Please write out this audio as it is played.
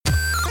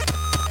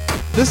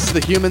This is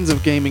the Humans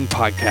of Gaming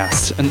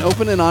podcast, an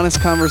open and honest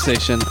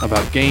conversation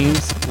about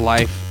games,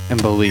 life, and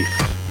belief.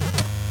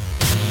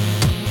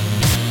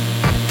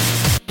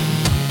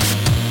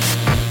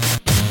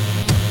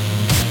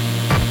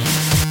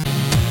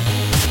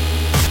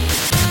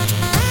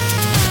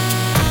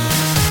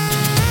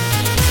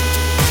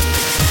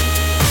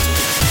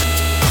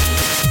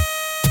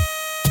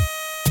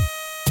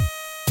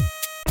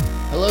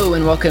 Hello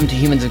and welcome to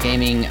Humans of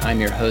Gaming.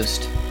 I'm your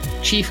host,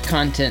 Chief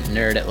Content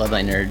Nerd at Love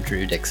Thy Nerd,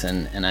 Drew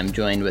Dixon, and I'm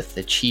joined with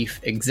the Chief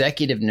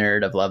Executive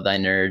Nerd of Love Thy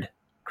Nerd,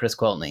 Chris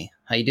Quiltney.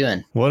 How you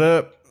doing? What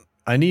up?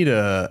 I need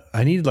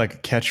like a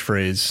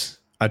catchphrase.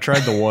 I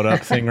tried the what up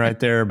thing right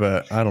there,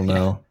 but I don't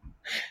know.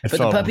 Put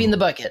the puppy in the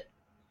bucket.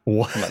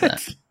 What? How about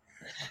that?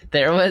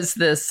 There was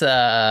this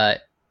yeah,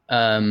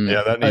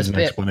 that needs an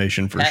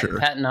explanation for sure.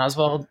 Patton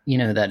Oswalt, you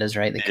know who that is,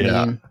 right? The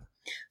comedian. Yeah.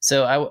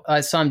 So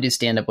I saw him do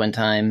stand-up one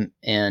time,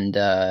 and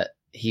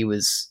he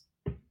was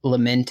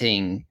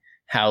lamenting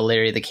how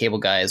Larry the Cable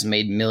Guy has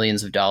made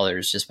millions of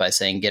dollars just by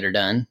saying "get her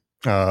done."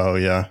 Oh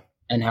yeah,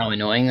 and how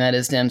annoying that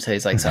is to him. So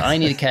he's like, "So I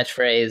need a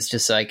catchphrase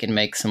just so I can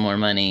make some more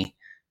money,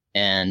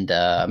 and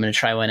I'm going to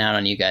try one out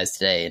on you guys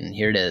today." And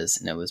here it is,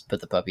 and it was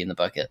 "put the puppy in the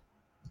bucket."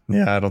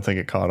 Yeah, I don't think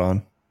it caught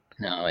on.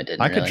 No, it didn't.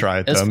 I could try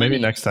it though. Maybe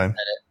next time.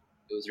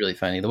 It was really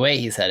funny. The way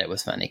he said it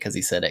was funny because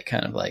he said it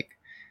kind of like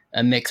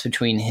a mix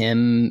between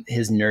him,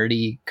 his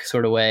nerdy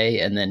sort of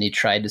way, and then he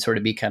tried to sort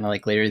of be kind of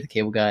like Larry the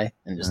Cable Guy,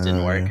 and it just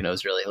didn't work. And it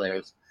was really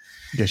hilarious.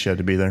 Guess you had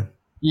to be there.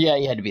 Yeah,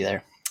 you had to be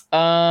there.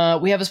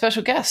 We have a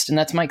special guest, and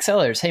that's Mike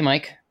Sellers. Hey,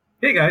 Mike.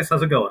 Hey, guys.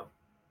 How's it going?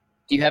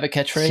 Do you have a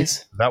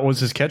catchphrase? That was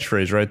his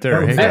catchphrrise right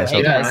there. Hey,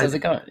 guys. How's it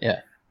going? Yeah.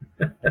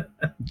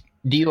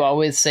 Do you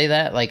always say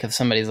that? Like if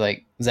somebody's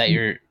like, is that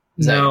your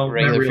regular not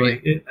really.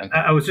 for you? Okay.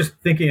 I was just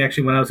thinking,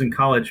 actually, when I was in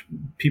college,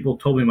 people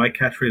told me my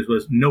catchphrase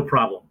was no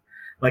problem.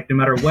 Like no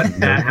matter what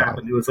bad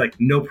happened, it was like,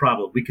 no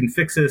problem. We can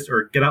fix this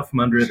or get out from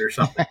under it or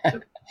something.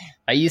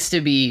 I used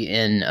to be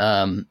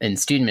in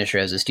student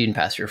ministry as a student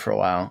pastor for a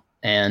while.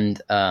 And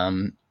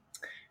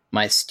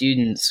my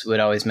students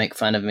would always make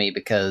fun of me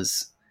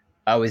because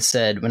I always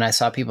said, when I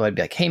saw people, I'd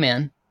be like, hey,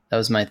 man. That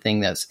was my thing.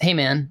 That was, hey,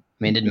 man.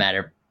 I mean, it didn't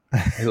matter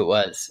who it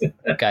was.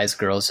 Guys,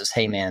 girls, just,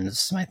 hey, man.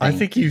 This is my thing. I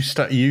think you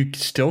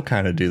still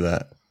kind of do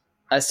that.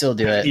 I still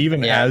do it.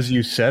 Even as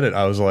you said it,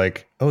 I was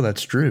like, oh,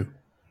 that's true.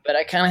 But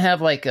I kind of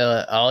have like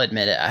I'll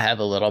admit it, I have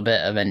a little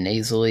bit of a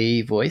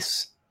nasally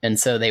voice. And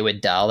so they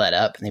would dial that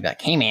up and they'd be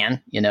like, hey,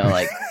 man, you know,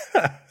 like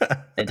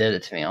they did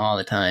it to me all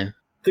the time.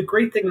 The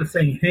great thing with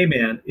saying, hey,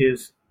 man,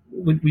 is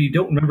when you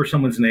don't remember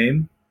someone's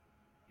name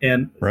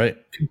and, right.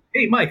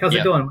 Hey, Mike, how's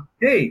it going?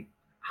 Hey,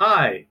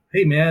 hi,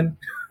 hey, man.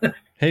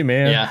 Hey,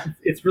 man. Yeah.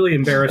 It's really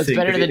embarrassing. It's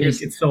better than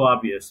it's so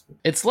obvious.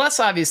 It's less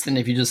obvious than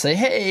if you just say,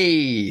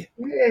 hey.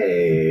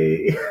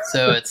 Hey.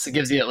 So it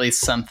gives you at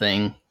least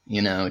something,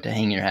 you know, to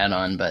hang your hat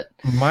on. But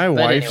my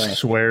wife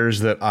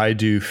swears that I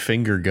do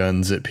finger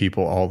guns at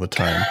people all the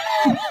time.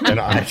 And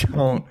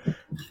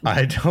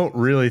I don't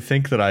really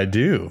think that I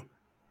do.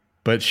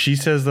 But she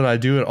says that I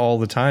do it all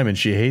the time and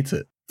she hates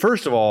it.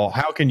 First of all,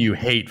 how can you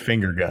hate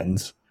finger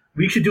guns?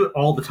 We should do it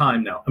all the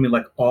time now. I mean,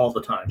 like all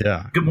the time.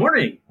 Yeah. Good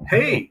morning.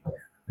 Hey.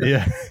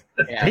 Yeah.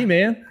 Hey,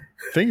 man.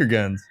 Finger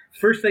guns.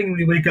 First thing when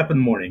you wake up in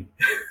the morning.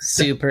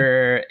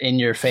 Super in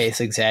your face,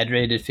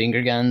 exaggerated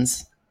finger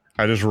guns.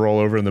 I just roll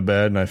over in the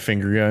bed and I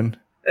finger gun.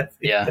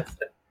 Yeah.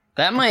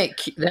 That might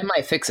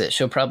fix it.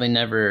 She'll probably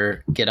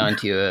never get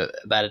onto you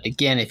about it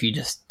again if you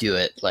just do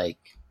it like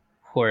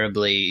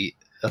horribly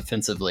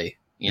offensively,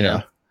 you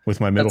know?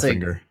 With my middle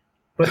finger.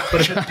 But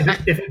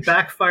if it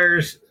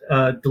backfires,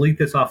 delete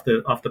this off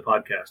the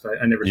podcast.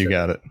 I never said you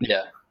got it.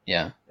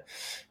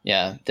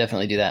 Yeah,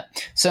 definitely do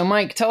that. So,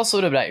 Mike, tell us a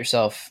little bit about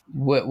yourself.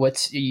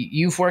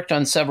 You've worked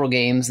on several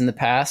games in the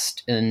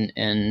past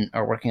and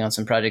are working on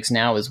some projects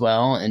now as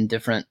well in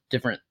different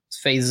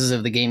phases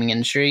of the gaming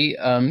industry.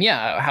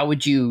 How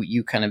would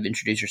you kind of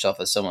introduce yourself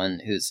as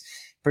someone who's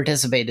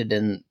participated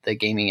in the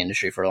gaming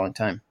industry for a long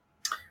time?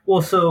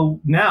 Well, so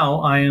now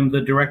I am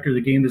the director of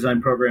the game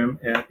design program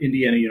at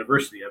Indiana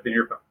University. I've been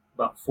here for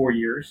about 4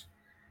 years.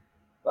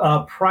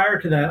 Prior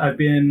to that, I've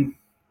been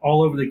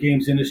all over the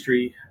games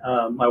industry.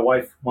 My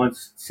wife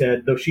once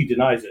said, though she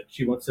denies it,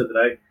 she once said that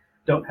I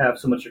don't have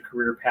so much a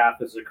career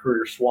path as a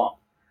career swamp.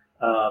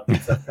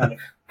 Because I've kind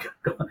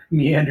of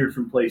meandered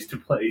from place to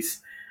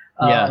place.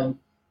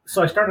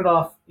 So I started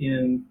off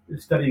in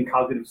studying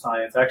cognitive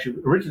science. I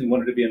actually originally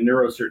wanted to be a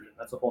neurosurgeon.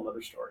 That's a whole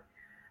other story.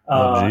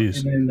 And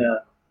then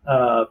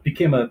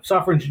became a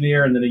software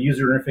engineer and then a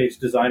user interface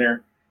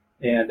designer,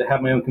 and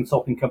have my own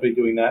consulting company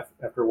doing that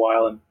after a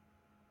while.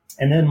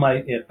 And then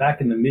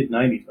back in the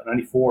mid-'90s, about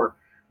 94,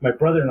 my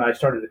brother and I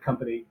started a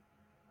company,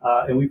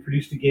 and we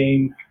produced a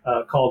game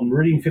called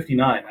Meridian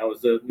 59. I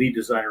was the lead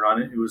designer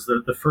on it. It was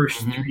the first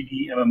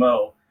 3D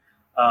MMO.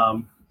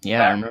 I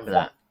remember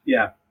that.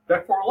 Yeah.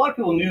 Back before a lot of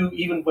people knew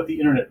even what the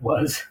internet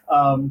was.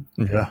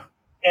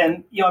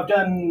 And, I've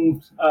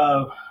done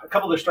a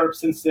couple of startups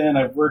since then.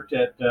 I've worked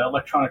at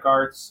Electronic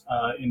Arts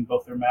in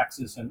both their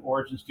Maxis and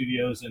Origin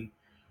studios, and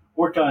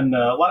worked on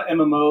a lot of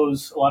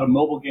MMOs, a lot of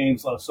mobile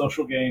games, a lot of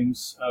social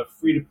games,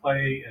 free to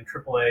play and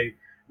AAA,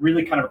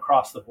 really kind of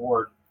across the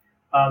board.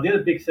 The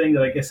other big thing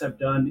that I guess I've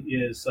done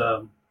is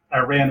I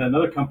ran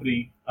another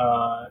company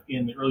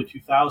in the early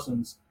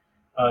 2000s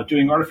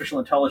doing artificial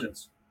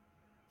intelligence.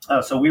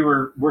 So we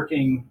were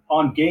working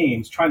on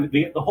games,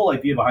 the whole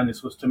idea behind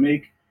this was to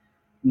make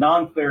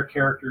non-player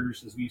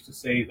characters, as we used to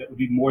say, that would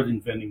be more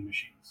than vending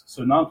machines.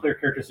 So non-player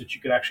characters that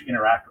you could actually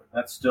interact with.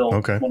 That's still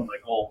one of my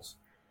goals.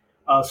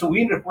 So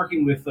we ended up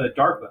working with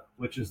DARPA,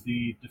 which is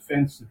the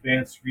Defense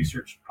Advanced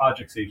Research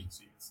Projects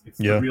Agency. It's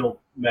the real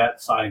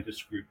mad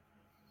scientist group.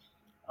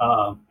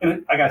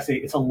 And I gotta say,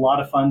 it's a lot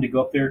of fun to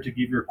go up there to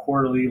give your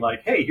quarterly,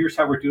 like, hey, here's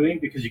how we're doing,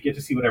 because you get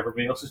to see what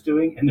everybody else is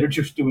doing, and they're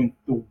just doing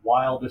the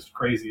wildest,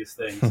 craziest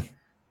things.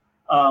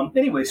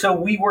 Anyway, so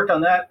we worked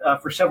on that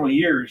for several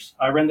years.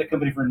 I ran that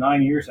company for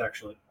 9 years,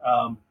 actually.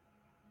 And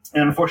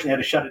unfortunately had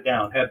to shut it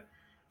down. Had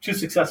 2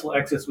 successful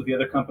exits with the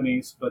other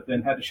companies, but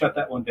then had to shut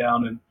that one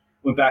down and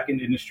went back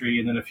into industry.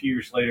 And then a few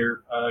years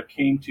later,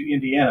 came to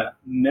Indiana.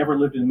 Never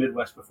lived in the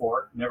Midwest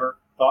before. Never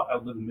thought I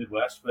would live in the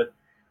Midwest, but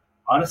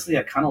honestly,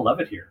 I kind of love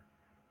it here.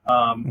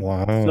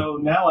 Wow. So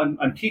now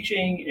I'm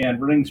teaching and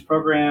running this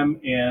program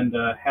and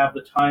have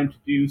the time to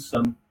do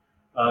some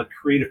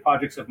creative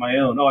projects of my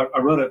own. I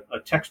wrote a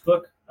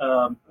textbook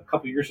a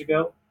couple years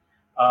ago,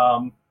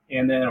 or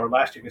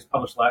last year. It was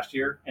published last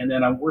year. And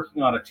then I'm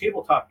working on a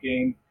tabletop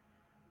game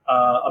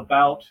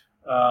about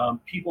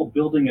people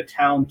building a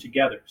town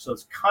together. So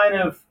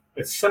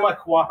it's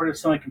semi-cooperative,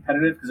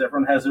 semi-competitive, because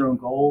everyone has their own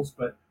goals,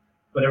 but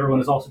everyone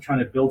is also trying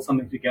to build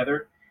something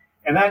together.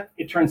 And that,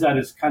 it turns out,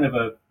 is kind of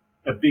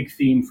a big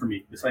theme for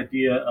me, this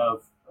idea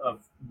of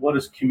what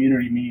does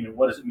community mean, and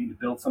what does it mean to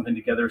build something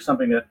together,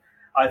 something that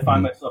I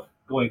find myself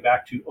going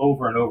back to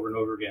over and over and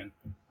over again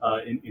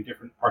in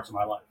different parts of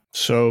my life.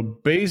 So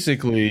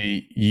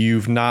basically,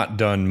 you've not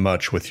done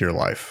much with your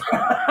life.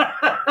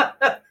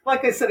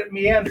 Like I said, it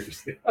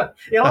meanders.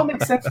 It all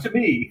makes sense to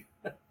me.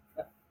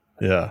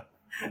 Yeah.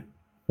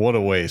 What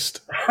a waste.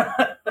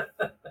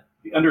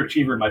 The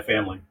underachiever in my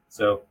family.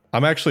 So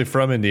I'm actually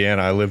from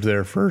Indiana. I lived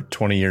there for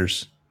 20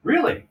 years.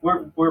 Really?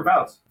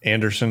 Whereabouts?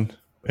 Anderson.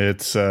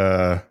 It's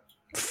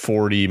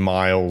 40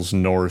 miles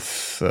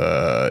north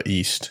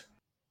east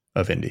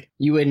of Indy.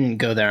 You wouldn't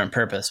go there on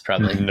purpose,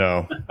 probably.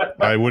 No,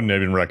 I wouldn't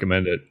even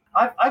recommend it.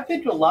 I've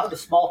been to a lot of the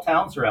small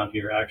towns around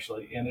here,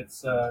 actually, and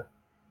it's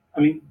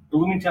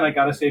Bloomington, I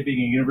gotta say,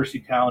 being a university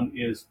town,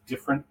 is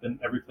different than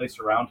every place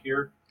around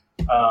here.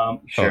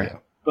 Sure. Yeah.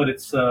 But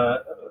it's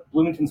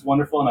Bloomington's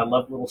wonderful, and I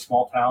love little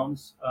small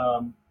towns.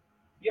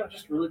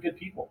 Just really good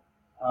people.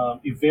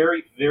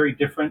 Very, very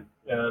different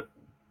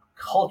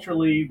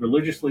culturally,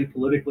 religiously,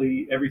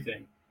 politically,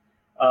 everything.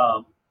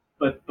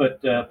 But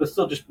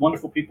still just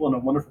wonderful people in a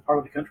wonderful part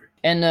of the country.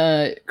 And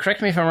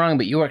correct me if I'm wrong,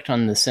 but you worked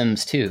on The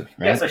Sims too,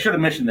 right? Yes, I should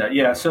have mentioned that.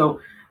 Yeah, so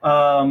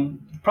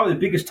probably the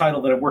biggest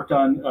title that I've worked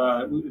on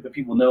that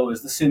people know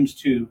is The Sims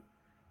 2.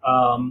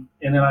 And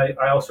then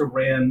I also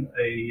ran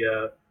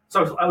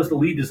I was the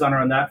lead designer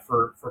on that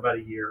for about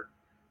a year.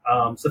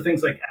 So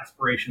things like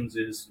Aspirations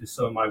is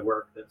some of my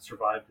work that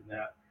survived in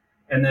that.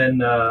 And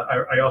then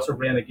I also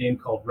ran a game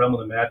called Realm of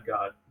the Mad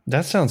God.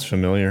 That sounds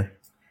familiar.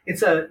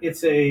 It's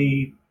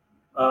a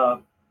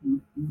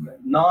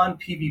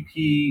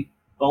non-PvP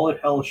bullet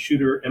hell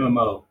shooter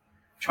MMO,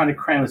 trying to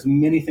cram as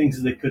many things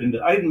as they could into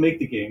it. I didn't make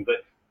the game,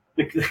 but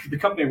the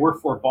company I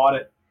worked for bought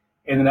it,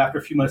 and then after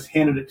a few months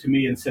handed it to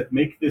me and said,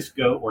 make this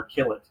go or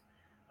kill it.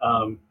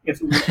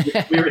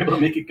 We were able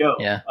to make it go,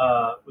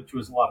 which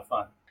was a lot of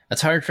fun.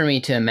 It's hard for me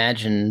to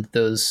imagine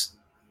those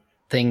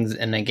things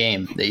in a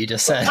game that you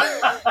just said.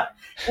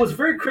 It was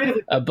very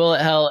creative. A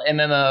bullet hell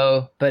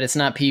MMO, but it's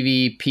not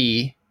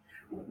PvP.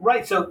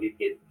 Right. So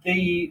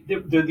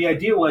the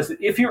idea was that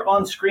if you're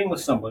on screen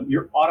with someone,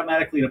 you're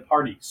automatically in a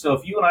party. So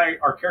if you and I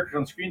are characters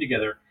on screen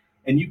together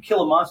and you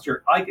kill a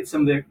monster, I get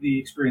some of the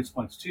experience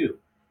points too.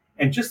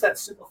 And just that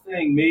simple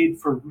thing made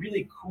for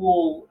really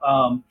cool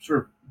sort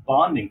of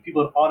bonding.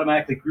 People would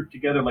automatically group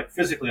together, like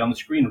physically on the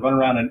screen, and run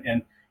around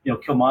and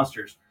kill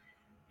monsters.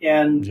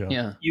 And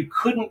you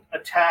couldn't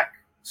attack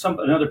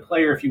another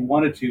player if you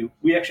wanted to.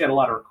 We actually had a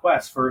lot of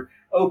requests for,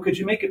 could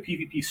you make a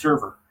PvP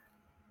server?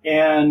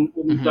 And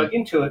when we dug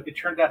into it, it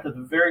turned out that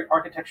the very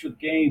architecture of the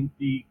game,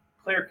 the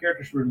player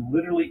characters were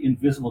literally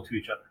invisible to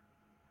each other.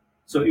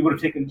 So it would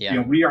have taken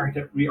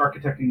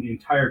re-architecting the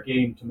entire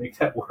game to make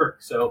that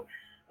work. So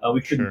we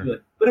couldn't do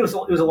it. But it was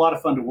a lot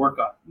of fun to work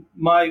on.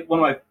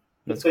 One of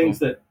the things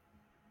that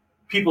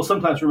people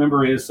sometimes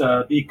remember is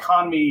the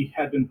economy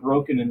had been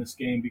broken in this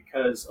game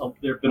because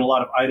there had been a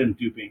lot of item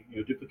duping,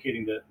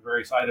 duplicating the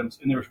various items.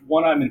 And there was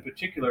one item in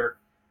particular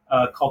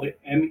called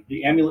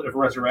the Amulet of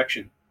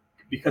Resurrection,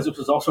 because it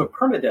was also a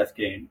permadeath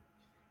game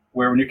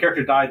where when your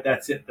character died,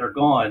 that's it, they're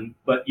gone,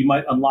 but you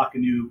might unlock a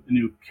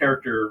new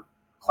character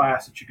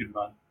class that you could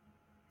run.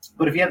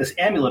 But if you had this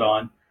amulet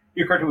on,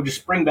 your character would just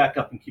spring back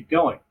up and keep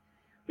going.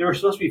 They were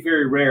supposed to be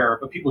very rare,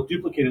 but people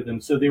duplicated them,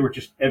 so they were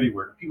just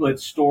everywhere. People had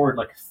stored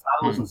like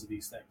thousands of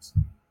these things.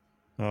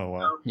 Oh,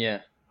 wow.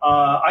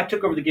 I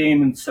took over the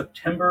game in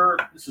September.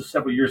 This is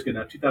several years ago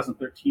now,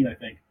 2013, I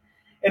think.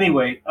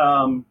 Anyway,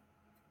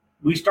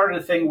 we started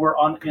a thing where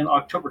in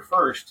October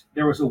 1st,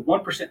 there was a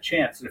 1%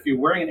 chance that if you're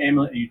wearing an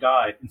amulet and you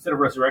died, instead of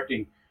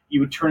resurrecting, you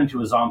would turn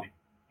into a zombie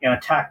and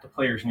attack the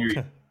players near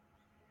you.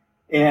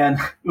 And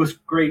it was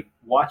great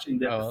watching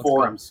the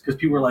forums because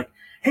people were like,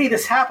 hey,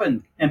 this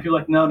happened. And people were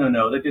like,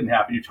 no, that didn't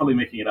happen. You're totally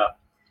making it up.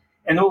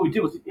 And then what we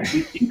did was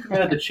we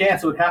incremented the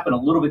chance it would happen a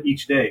little bit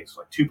each day.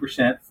 So like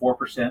 2%, 4%,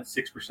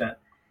 6%.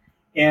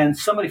 And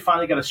somebody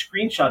finally got a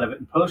screenshot of it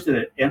and posted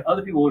it. And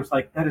other people were just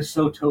like, that is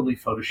so totally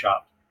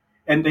Photoshopped.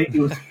 And it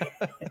was,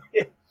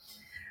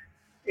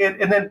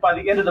 and then by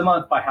the end of the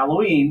month, by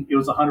Halloween, it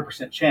was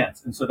 100%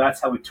 chance. And so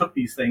that's how we took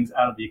these things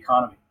out of the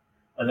economy.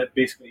 That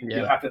basically,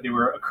 after they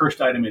were a cursed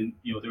item and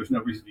there was no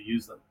reason to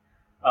use them.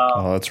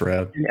 That's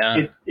rad.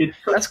 Yeah,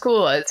 that's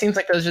cool. It seems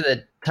like those are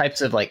the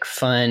types of like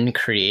fun,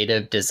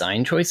 creative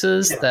design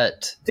choices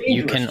that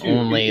you can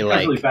only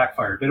really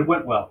backfired, but it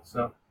went well.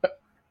 So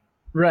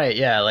right,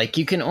 yeah, like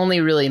you can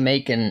only really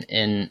make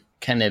in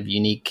kind of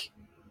unique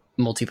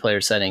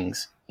multiplayer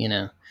settings,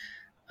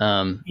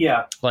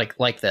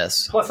 like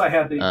this. Plus, I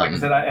had like I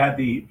said, I had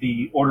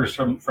the orders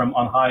from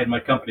on high in my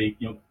company,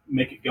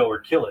 make it go or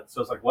kill it.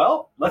 So it's like,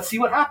 well, let's see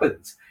what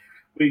happens.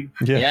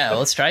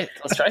 Let's try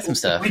some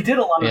stuff. We did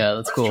a lot of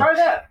that's cool. Let's try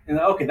that. And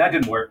okay, that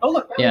didn't work. Oh,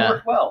 look, that didn't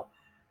work well.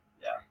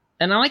 Yeah.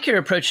 And I like your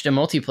approach to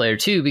multiplayer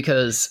too,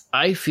 because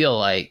I feel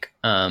like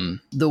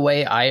the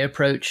way I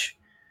approach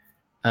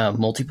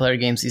multiplayer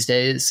games these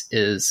days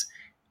is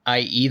I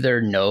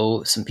either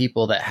know some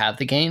people that have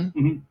the game,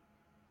 mm-hmm.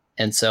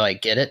 and so I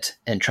get it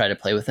and try to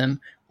play with them,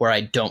 or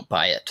I don't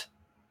buy it.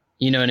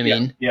 You know what I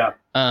mean? Yeah.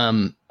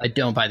 I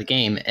don't buy the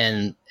game,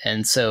 and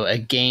so a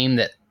game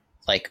that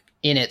like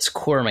in its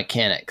core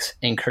mechanics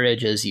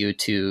encourages you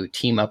to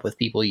team up with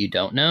people you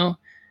don't know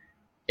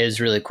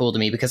is really cool to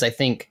me, because I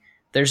think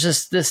there's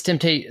just this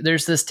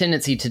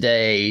tendency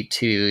today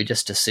to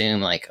just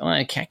assume like, oh,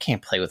 I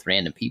can't play with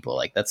random people.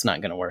 Like that's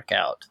not going to work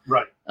out.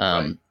 Right.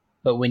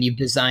 But when you've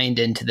designed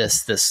into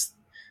this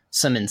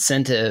some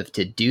incentive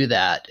to do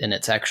that, and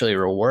it's actually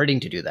rewarding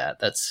to do that,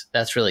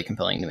 that's really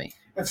compelling to me.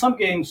 And some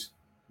games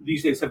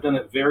these days have done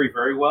it very,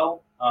 very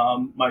well.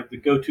 The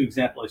go-to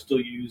example I still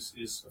use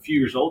is a few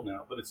years old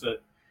now, but it's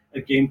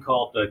a game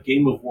called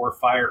Game of War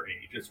Fire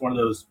Age. It's one of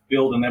those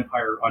build an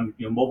empire on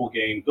mobile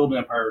game, build an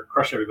empire,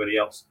 crush everybody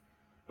else.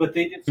 But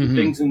they did some mm-hmm.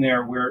 things in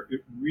there where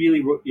it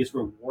really is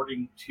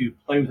rewarding to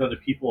play with other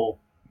people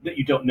that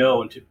you don't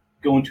know and to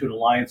go into an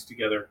alliance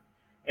together.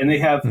 And they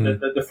have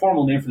the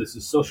formal name for this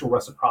is social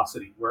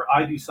reciprocity, where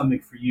I do something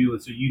for you,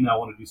 and so you now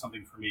want to do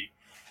something for me.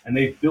 And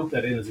they've built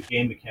that in as a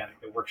game mechanic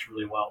that works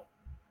really well.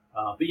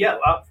 But yeah,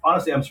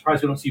 honestly, I'm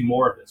surprised we don't see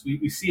more of this.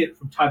 We see it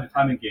from time to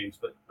time in games,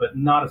 but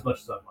not as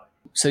much as I'd like.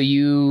 So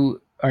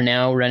you are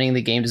now running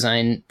the game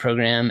design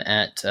program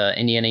at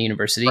Indiana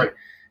University, right.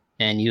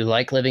 And you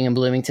like living in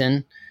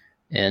Bloomington.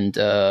 And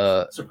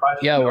where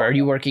are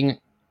you working?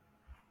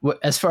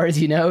 As far as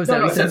you know,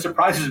 that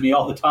surprises me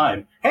all the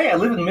time. Hey, I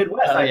live in the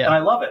Midwest, and I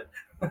love it.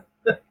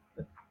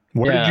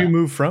 Where did you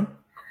move from?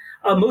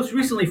 Most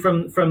recently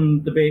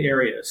from the Bay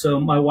Area. So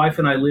my wife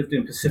and I lived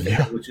in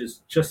Pacifica, which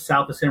is just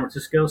south of San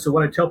Francisco. So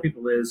what I tell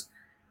people is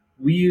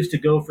we used to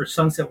go for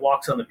sunset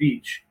walks on the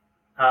beach.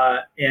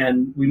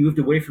 And we moved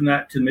away from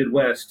that to the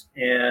Midwest,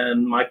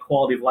 and my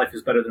quality of life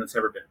is better than it's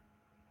ever been.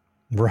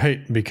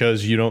 Right,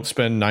 because you don't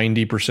spend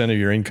 90% of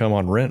your income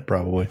on rent,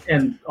 probably.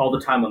 And all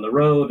the time on the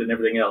road and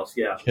everything else,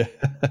 yeah. Yeah,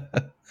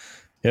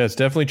 it's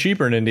definitely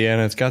cheaper in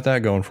Indiana. It's got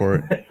that going for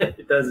it.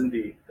 It does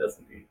indeed.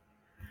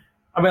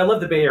 I mean, I love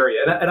the Bay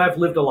Area, and I've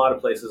lived a lot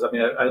of places. I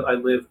mean,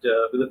 we lived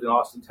in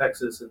Austin,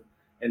 Texas,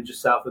 and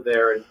just south of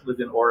there, and lived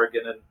in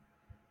Oregon and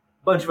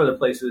a bunch of other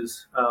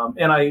places.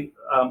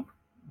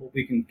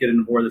 We can get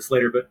into more of this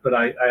later, but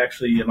I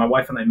actually, my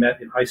wife and I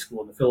met in high school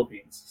in the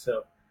Philippines.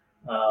 So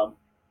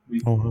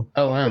we've been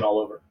all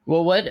over.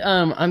 Well,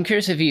 I'm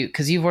curious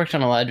because you've worked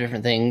on a lot of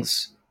different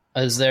things.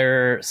 Is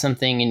there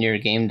something in your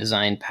game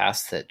design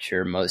past that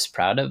you're most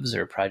proud of? Is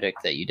there a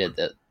project that you did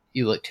that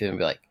you look to and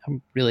be like,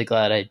 I'm really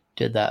glad I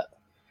did that?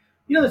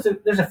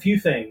 There's a few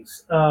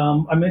things.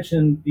 I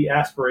mentioned the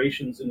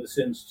aspirations in The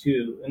Sims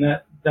 2, and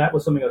that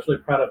was something I was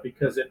really proud of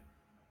because it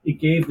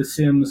gave The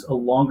Sims a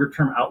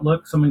longer-term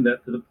outlook, something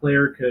that the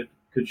player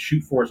could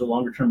shoot for as a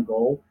longer-term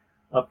goal.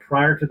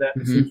 Prior to that,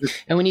 mm-hmm. The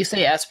Sims and when you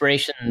say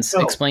aspirations,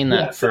 explain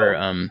that for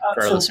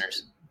our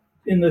listeners.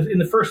 In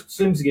the first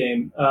Sims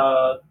game,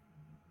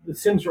 the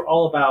Sims were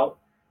all about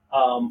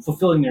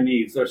fulfilling their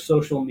needs, their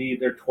social need,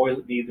 their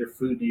toilet need, their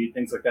food need,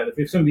 things like that.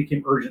 If something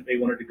became urgent, they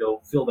wanted to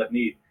go fill that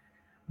need.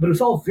 But it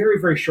was all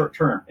very, very short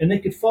term. And they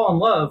could fall in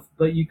love,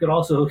 but you could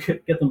also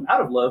get them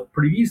out of love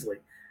pretty easily.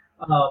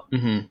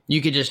 Mm-hmm.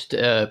 You could just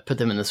put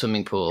them in the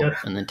swimming pool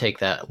and then take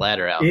that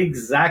ladder out.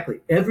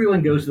 Exactly.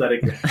 Everyone goes to that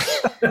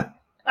example.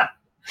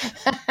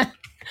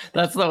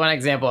 That's the one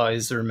example I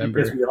always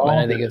remember when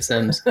I think of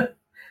Sims.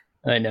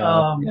 I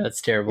know.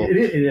 It's terrible. It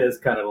is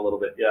kind of a little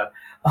bit, yeah.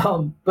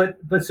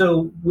 But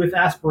so with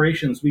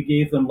aspirations, we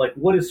gave them like,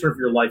 what is sort of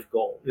your life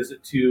goal? Is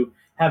it to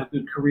have a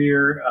good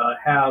career,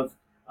 have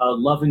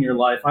love in your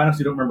life. I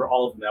honestly don't remember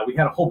all of them now. We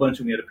had a whole bunch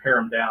and we had to pare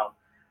them down.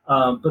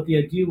 But the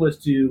idea was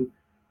to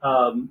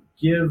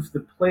give the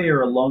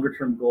player a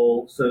longer-term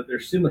goal so that their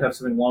sim would have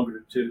something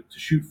longer to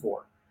shoot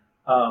for.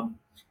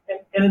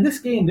 And in this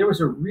game, there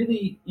was a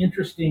really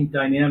interesting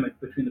dynamic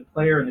between the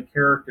player and the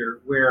character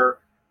where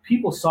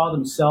people saw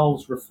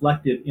themselves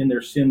reflected in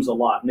their sims a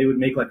lot, and they would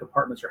make like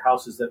apartments or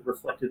houses that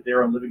reflected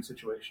their own living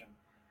situation.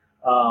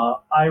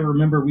 I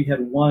remember we had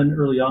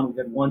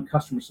one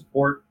customer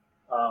support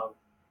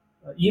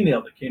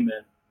email that came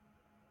in,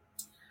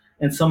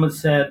 and someone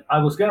said, I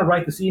was going to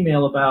write this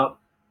email about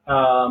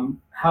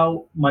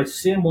how my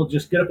sim will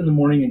just get up in the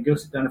morning and go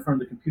sit down in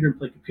front of the computer and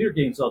play computer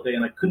games all day,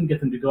 and I couldn't get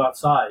them to go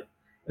outside.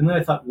 And then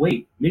I thought,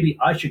 wait, maybe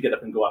I should get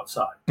up and go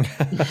outside.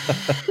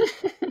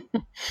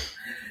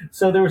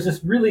 So there was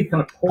this really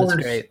kind of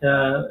porous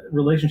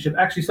relationship.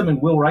 Actually,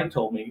 something Will Wright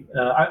told me.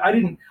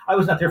 I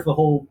was not there for the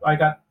whole. I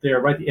got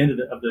there right at the end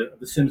of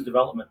the Sims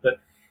development,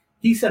 but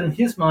he said in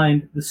his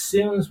mind, The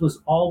Sims was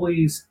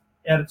always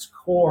at its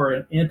core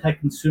an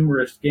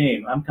anti-consumerist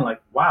game. I'm kind of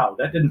like, wow,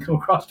 that didn't come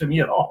across to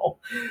me at all.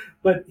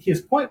 But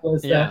his point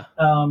was that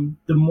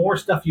the more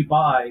stuff you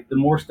buy, the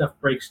more stuff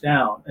breaks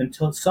down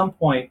until at some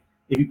point,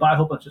 if you buy a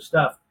whole bunch of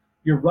stuff,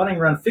 you're running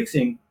around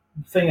fixing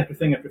thing after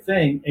thing after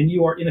thing, and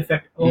you are in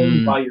effect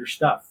owned by your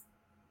stuff.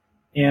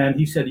 And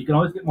he said you can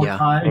always get more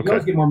time, you can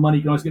always get more money,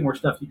 you can always get more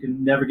stuff, you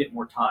can never get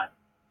more time.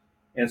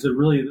 And so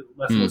really the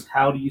lesson was,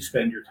 how do you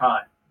spend your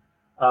time?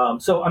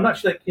 So I'm not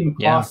sure that came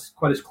across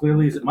quite as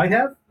clearly as it might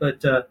have,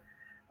 but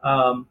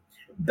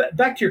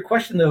back to your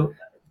question though.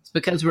 It's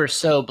because we're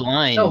so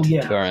blind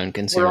to our own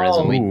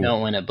consumerism. We don't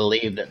want to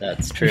believe that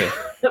that's true.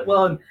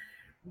 Well,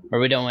 or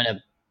we don't want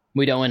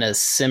to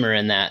simmer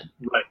in that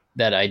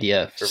that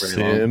idea for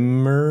very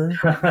long.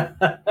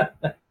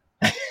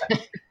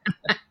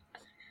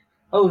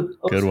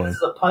 Good one. This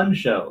is a pun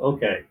show.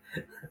 Okay.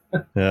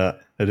 Yeah,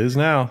 it is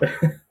now.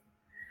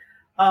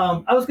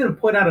 I was going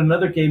to point out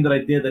another game that I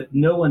did that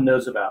no one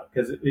knows about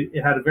because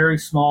it had a very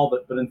small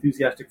but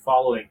enthusiastic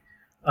following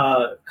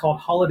called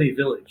Holiday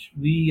Village.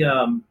 We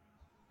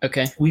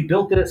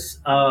built this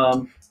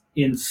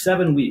in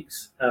 7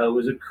 weeks. It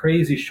was a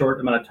crazy short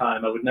amount of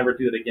time. I would never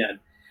do it again.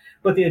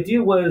 But the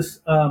idea was,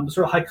 sort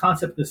of high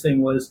concept of this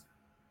thing was,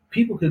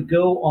 people could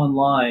go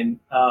online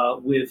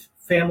with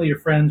family or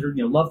friends or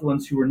loved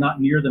ones who were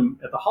not near them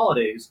at the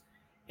holidays,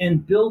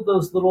 and build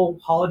those little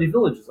holiday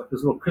villages, like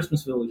those little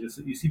Christmas villages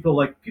that you see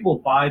people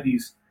buy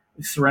these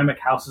ceramic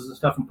houses and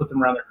stuff and put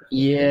them around their Christmas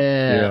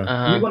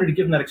tree. We wanted to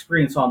give them that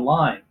experience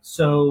online.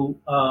 So,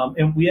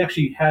 and we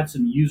actually had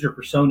some user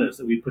personas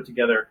that we put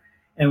together,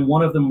 and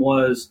one of them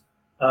was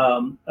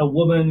a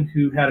woman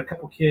who had a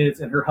couple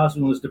kids, and her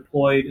husband was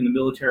deployed in the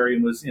military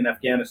and was in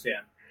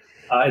Afghanistan,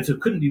 and so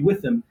couldn't be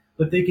with them.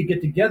 But they could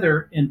get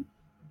together and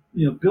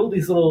build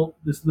this little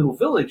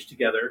village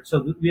together.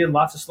 So we had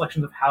lots of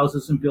selections of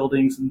houses and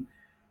buildings and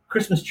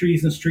Christmas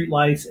trees and street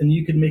lights, and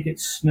you could make it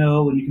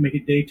snow and you can make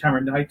it daytime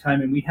or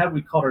nighttime. And we had what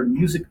we called our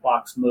music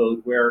box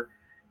mode, where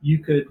you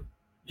could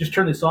just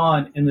turn this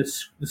on and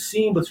the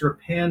scene would sort of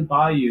pan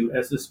by you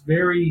as this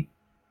very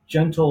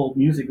gentle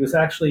music. It was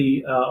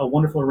actually a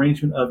wonderful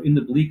arrangement of In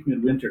the Bleak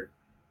Midwinter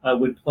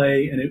would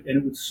play, and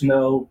it would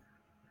snow.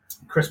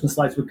 Christmas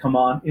lights would come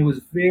on. It was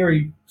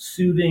very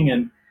soothing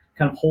and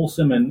kind of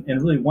wholesome and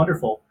really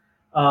wonderful.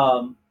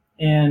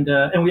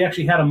 And we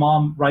actually had a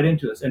mom write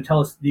into us and tell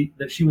us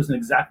that she was in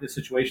exactly the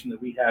situation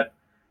that we had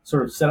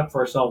sort of set up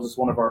for ourselves as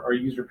one of our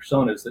user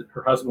personas, that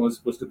her husband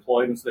was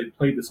deployed, and so they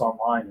played this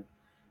online.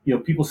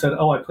 And, people said,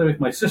 I play with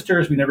my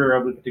sisters. We never were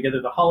able to get together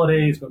at the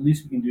holidays, but at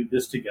least we can do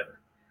this together.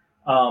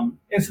 And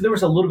so there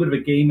was a little bit of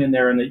a game in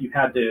there, and that you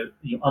had to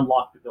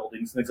unlock the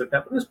buildings and things like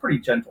that, but it was pretty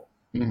gentle.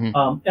 And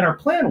our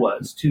plan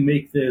was to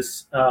make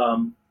this,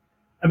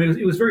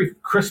 it was very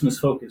Christmas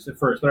focused at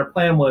first, but our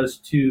plan was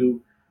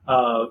to,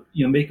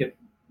 make it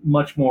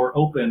much more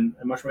open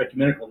and much more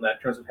ecumenical in that,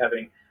 in terms of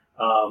having,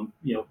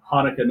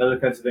 Hanukkah and other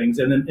kinds of things.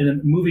 And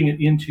then moving it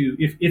into,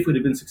 if it would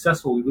have been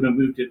successful, we would have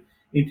moved it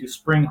into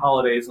spring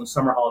holidays and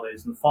summer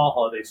holidays and fall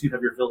holidays. So you'd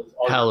have your village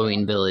all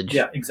Halloween village.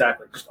 Yeah,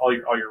 exactly. Just all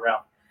year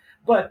round.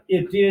 But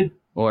it did.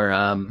 Or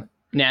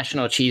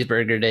National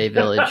Cheeseburger Day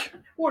village.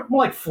 More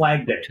like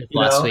Flag Day.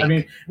 Last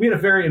week. We had a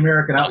very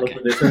American outlook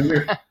for this.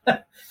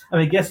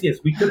 And yes,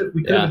 we could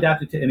have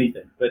adapted to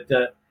anything, but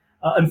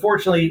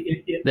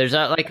unfortunately, there's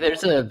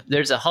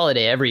a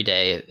holiday every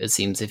day. It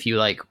seems, if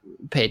you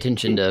pay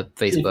attention to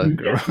Facebook.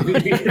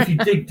 If you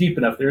dig deep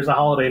enough, there's a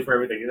holiday for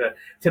everything.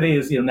 Today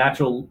is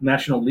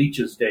National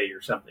Leeches Day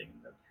or something.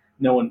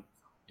 No one.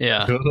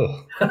 Yeah.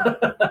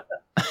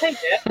 Hey,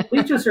 man,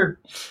 leeches are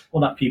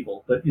not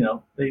people, but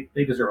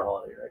they deserve a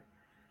holiday, right?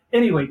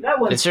 Anyway, that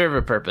one, they serve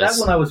a purpose. That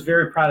one I was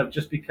very proud of,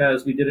 just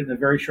because we did it in a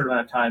very short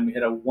amount of time. We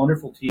had a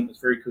wonderful team that was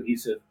very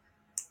cohesive,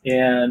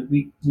 and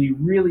we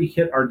really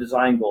hit our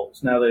design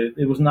goals. Now,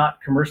 it was not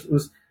commercial. It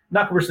was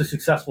not commercially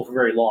successful for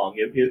very long.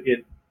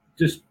 It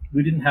just,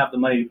 we didn't have the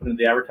money to put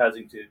into the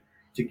advertising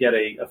to get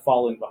a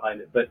following behind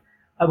it. But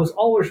I was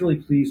always really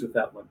pleased with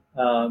that one.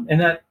 And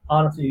that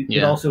honestly,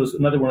 it also is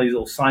another one of these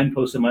little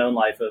signposts in my own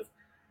life of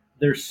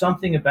there's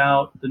something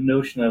about the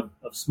notion of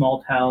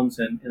small towns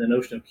and the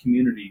notion of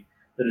community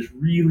that is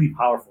really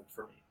powerful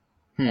for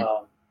me.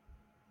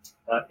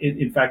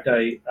 In fact,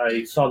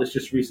 I saw this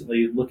just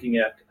recently looking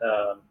at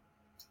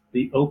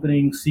the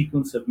opening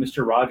sequence of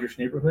Mr. Rogers'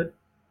 Neighborhood,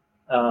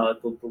 the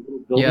little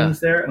buildings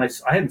there. And I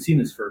hadn't seen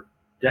this for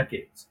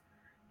decades.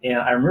 And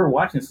I remember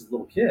watching this as a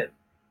little kid.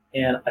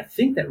 And I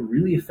think that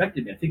really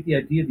affected me. I think the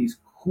idea of these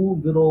cool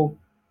little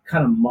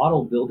kind of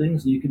model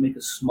buildings, and you can make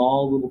a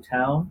small little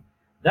town,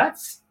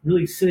 that's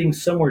really sitting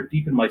somewhere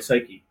deep in my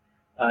psyche.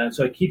 And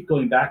so I keep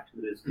going back to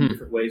it in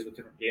different ways with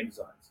different game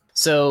designs.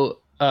 So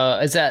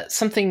is that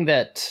something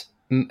that,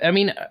 I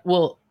mean,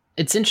 well,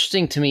 it's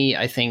interesting to me,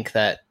 I think,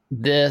 that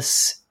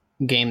this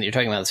game that you're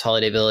talking about, this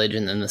Holiday Village,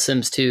 and then The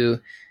Sims 2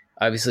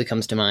 obviously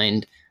comes to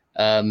mind,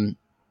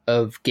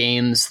 of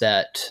games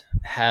that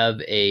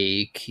have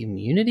a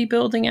community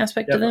building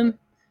aspect to them.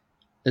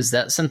 Is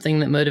that something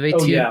that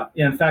motivates you? Yeah.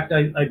 In fact,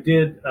 I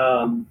did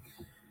a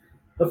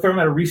fair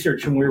amount of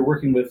research when we were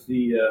working with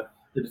the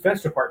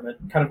Defense Department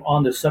kind of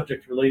on this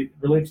subject related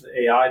to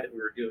the AI that we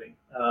were doing,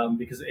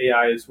 because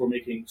AI is, we're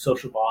making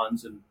social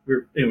bonds, and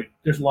anyway,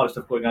 there's a lot of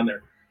stuff going on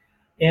there.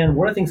 And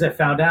one of the things I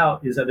found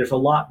out is that there's a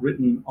lot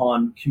written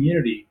on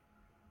community,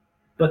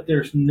 but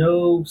there's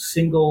no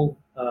single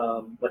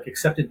like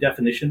accepted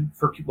definition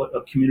for what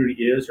a community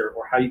is, or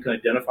how you can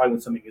identify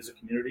when something is a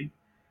community,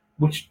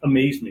 which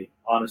amazed me,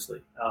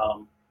 honestly. I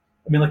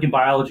mean, like in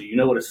biology, you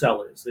know what a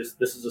cell is.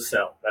 This is a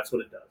cell. That's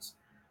what it does.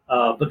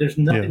 But there's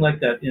nothing like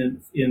that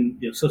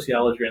in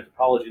sociology or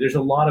anthropology. There's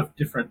a lot of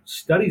different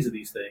studies of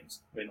these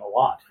things. I mean, a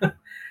lot.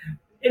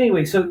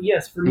 Anyway, so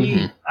yes, for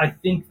me, I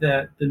think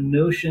that the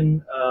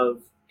notion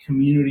of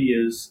community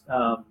is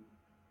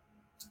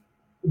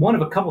one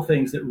of a couple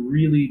things that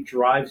really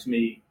drives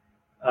me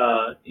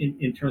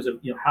in terms of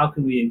how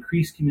can we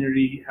increase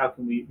community, how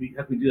can we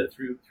do that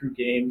through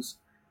games,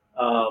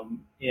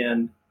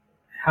 and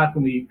how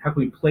can we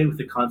play with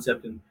the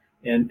concept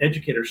and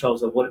educate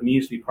ourselves on what it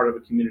means to be part of a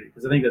community,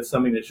 because I think that's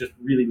something that's just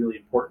really, really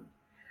important.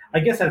 I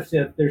guess I've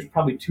said there's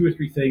probably 2 or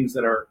 3 things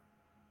that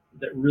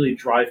really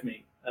drive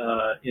me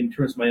in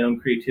terms of my own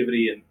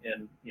creativity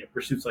and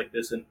pursuits like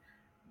this, and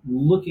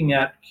looking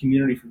at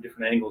community from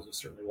different angles is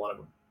certainly one of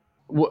them.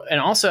 And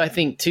also, I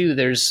think too,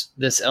 there's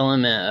this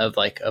element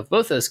of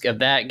both those, of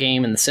that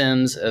game and The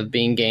Sims, of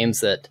being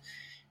games that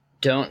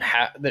don't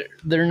have,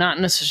 they're not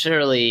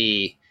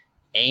necessarily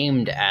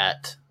aimed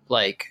at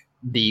like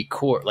the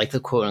core, like the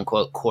quote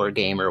unquote core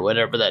gamer,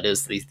 whatever that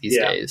is these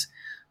days.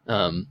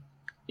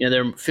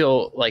 They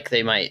feel like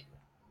they might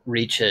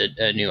reach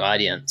a new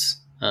audience.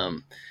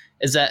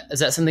 Is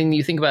that something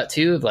you think about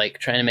too, of like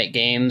trying to make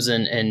games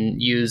and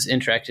use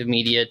interactive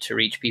media to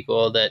reach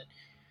people that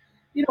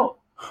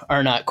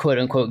are not quote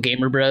unquote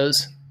gamer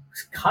bros?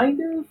 Kind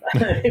of.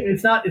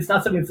 It's not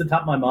something that's at the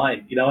top of my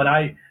mind,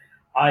 and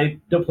I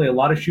don't play a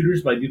lot of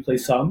shooters, but I do play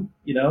some,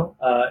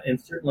 and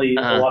certainly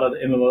a lot of the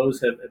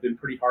MMOs have been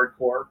pretty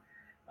hardcore.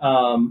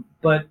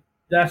 But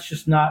that's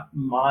just not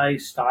my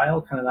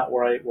style, kind of not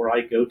where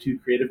I go to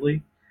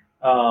creatively.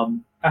 I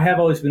have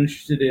always been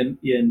interested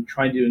in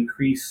trying to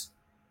increase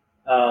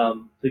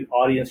the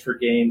audience for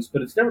games,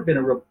 but it's never been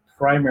a real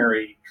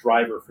primary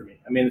driver for me.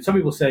 I mean, some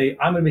people say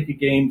I'm going to make a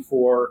game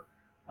for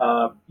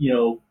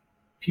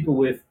people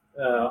with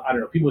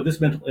people with this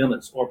mental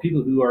illness, or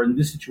people who are in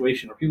this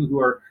situation, or people who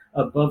are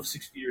above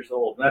 60 years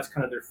old, and that's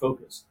kind of their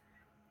focus.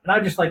 And I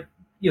just like,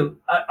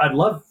 I'd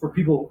love for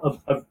people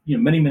of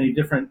many, many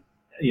different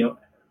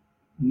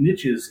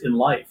niches in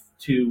life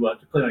to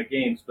play my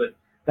games, but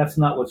that's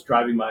not what's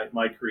driving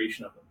my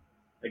creation of them.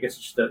 I guess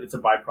it's a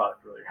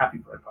byproduct, really, a happy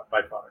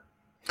byproduct.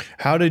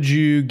 How did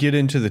you get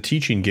into the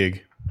teaching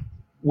gig?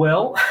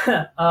 Well,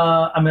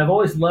 I've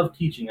always loved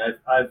teaching.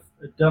 I've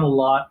done a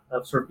lot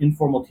of sort of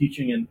informal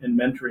teaching and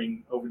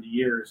mentoring over the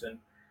years, and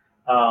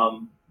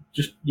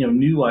just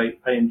knew I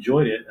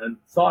enjoyed it and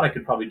thought I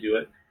could probably do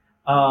it.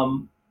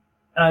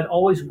 I'd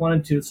always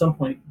wanted to at some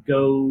point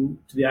go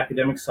to the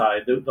academic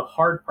side. The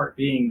hard part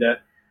being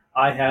that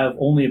I have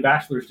only a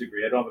bachelor's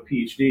degree. I don't have a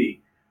PhD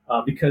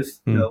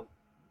because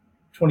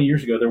 20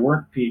 years ago there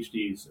weren't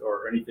PhDs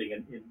or anything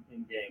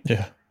in games.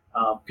 Yeah.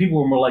 People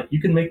were more like,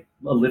 you can make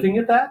a living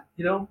at that,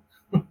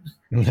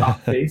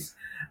 top face.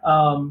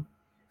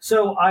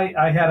 So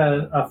I had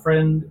a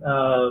friend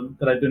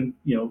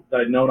that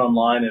I'd known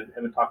online and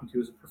have been talking to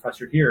as a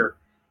professor here.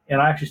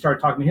 And I actually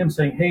started talking to him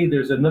saying, hey,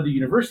 there's another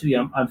university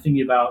I'm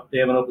thinking about. They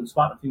have an open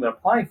spot. I'm thinking about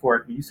applying for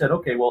it. And he said,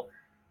 okay, well,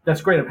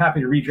 that's great. I'm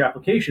happy to read your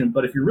application.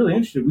 But if you're really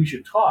interested, we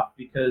should talk,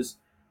 because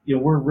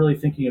we're really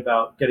thinking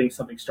about getting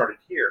something started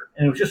here.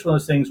 And it was just one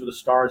of those things where the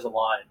stars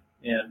aligned.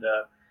 And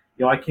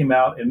I came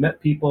out and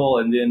met people,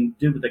 and then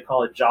did what they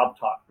call a job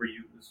talk, where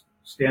this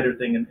standard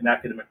thing in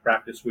academic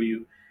practice where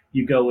you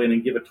go in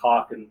and give a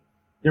talk, and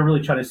they're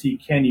really trying to see,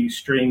 can you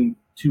string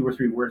 2 or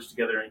 3 words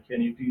together,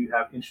 and do you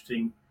have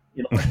interesting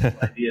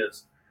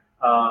ideas?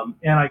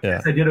 And I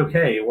guess I did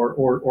okay,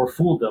 or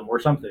fooled them or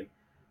something.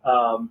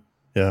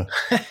 Yeah.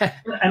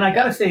 And I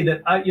got to say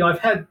that I've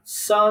had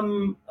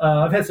some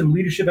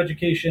leadership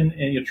education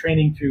and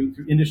training through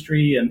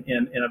industry, and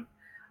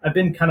I've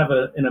been kind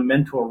of in a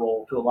mentor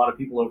role to a lot of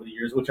people over the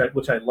years, which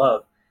I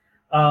love.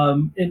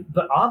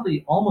 But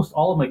oddly, almost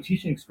all of my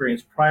teaching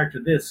experience prior to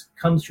this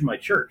comes from my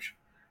church.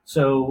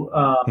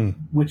 So,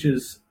 which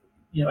is,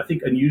 I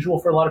think unusual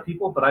for a lot of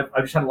people, but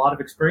I've just had a lot of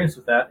experience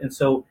with that. And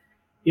so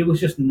it was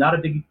just not a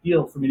big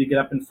deal for me to get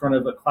up in front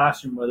of a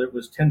classroom, whether it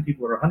was 10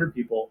 people or 100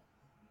 people,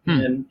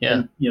 and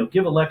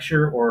give a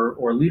lecture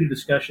or lead a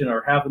discussion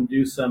or have them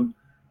do some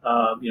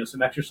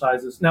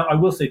exercises. Now, I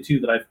will say too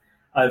that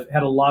I've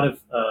had a lot of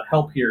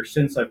help here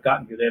since I've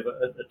gotten here. They have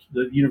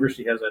the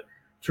university has a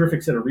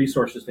terrific set of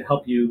resources to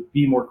help you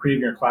be more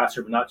creative in your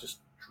classroom and not just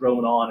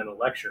drone on in a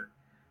lecture.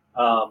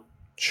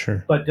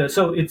 Sure. But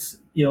so it's,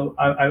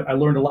 I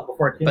learned a lot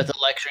before I came. But the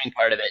lecturing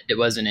part of it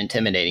wasn't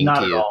intimidating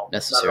not to you all,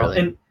 necessarily.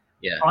 And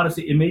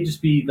honestly, it may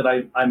just be that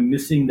I'm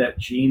missing that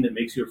gene that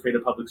makes you afraid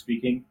of public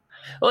speaking.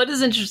 Well, it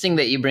is interesting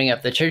that you bring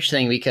up the church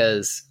thing,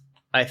 because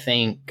I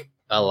think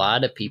a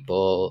lot of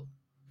people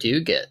do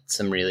get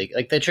some really,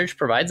 like, the church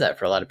provides that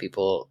for a lot of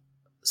people,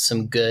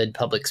 some good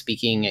public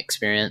speaking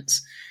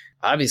experience.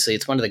 Obviously,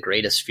 it's one of the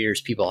greatest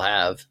fears people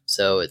have,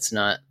 so it's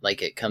not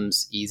like it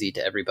comes easy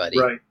to everybody.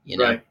 Right.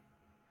 Right.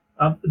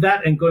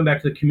 That, and going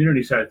back to the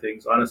community side of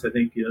things, honestly, I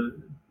think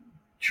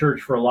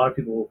church for a lot of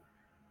people,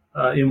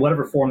 in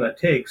whatever form that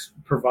takes,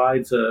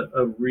 provides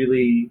a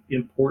really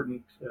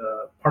important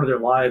part of their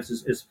lives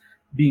is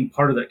being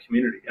part of that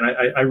community. And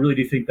I really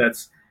do think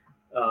that's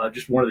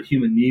just one of the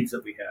human needs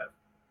that we have.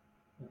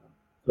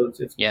 So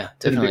it's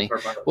definitely.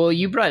 Well,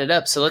 you brought it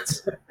up, so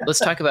let's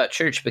talk about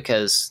church,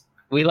 because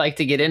we like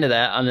to get into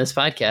that on this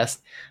podcast.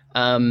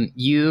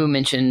 You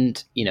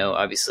mentioned,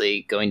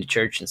 obviously going to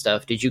church and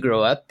stuff. Did you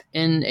grow up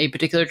in a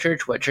particular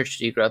church? What church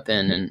did you grow up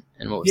in,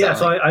 and what was that like?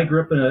 So I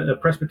grew up in a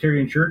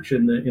Presbyterian church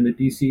in the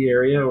DC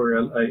area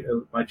where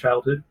my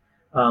childhood.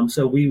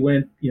 So we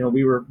went,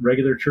 we were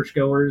regular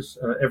churchgoers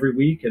every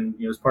week, and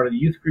as part of the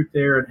youth group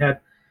there, and had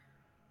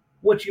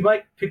what you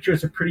might picture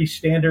as a pretty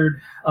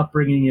standard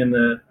upbringing in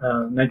the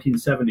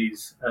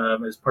 1970s,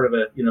 as part of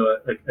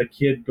a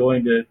kid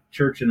going to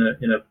church in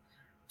a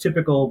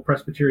typical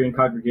Presbyterian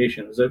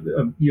congregation. It was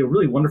a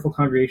really wonderful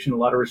congregation in a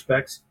lot of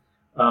respects,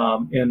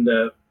 and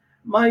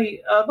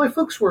my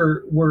folks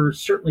were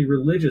certainly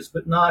religious,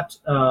 but not.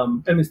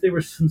 They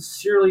were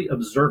sincerely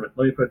observant.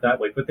 Let me put it that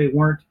way. But they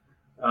weren't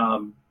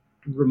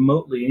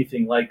remotely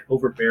anything like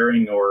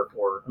overbearing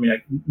or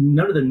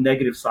none of the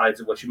negative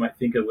sides of what you might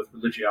think of with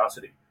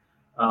religiosity.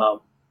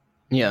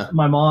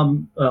 My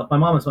mom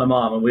is my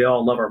mom, and we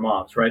all love our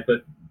moms, right?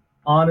 But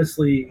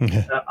honestly,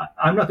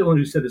 I'm not the one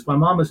who said this. My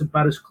mom is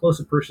about as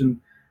close a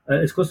person,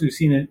 as close as we've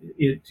seen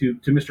it to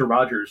Mr.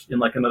 Rogers in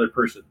like another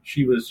person.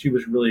 She was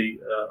really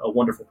a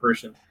wonderful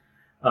person,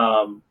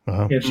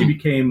 and she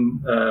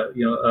became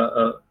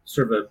a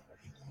sort of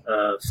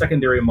a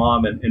secondary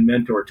mom and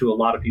mentor to a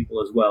lot of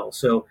people as well.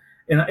 So,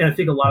 and I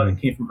think a lot of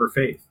it came from her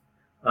faith.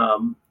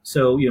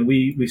 So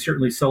we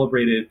certainly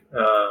celebrated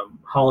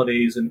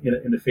holidays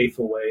in a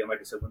faithful way, and like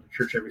I said, went to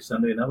church every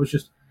Sunday, and that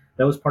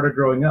was part of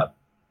growing up.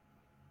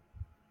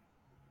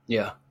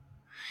 Yeah.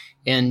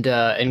 And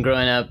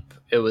growing up,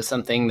 it was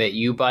something that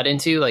you bought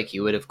into, like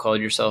you would have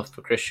called yourself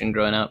a Christian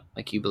growing up,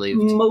 like you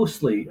believed?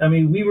 Mostly.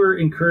 We were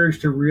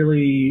encouraged to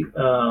really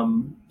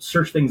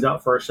search things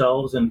out for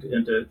ourselves and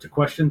to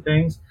question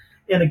things.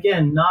 And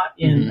again, not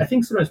in, I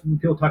think sometimes when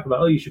people talk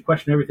about, you should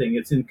question everything,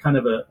 it's in kind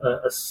of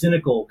a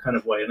cynical kind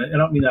of way. And I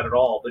don't mean that at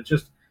all, but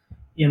just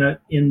in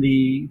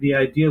the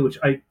idea, which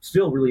I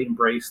still really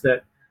embrace,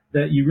 that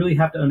you really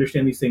have to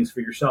understand these things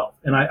for yourself.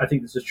 And I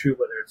think this is true,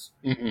 whether it's,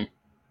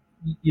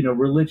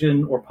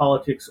 religion or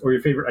politics or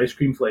your favorite ice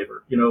cream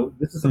flavor.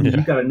 This is something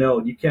you've got to know.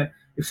 You can't,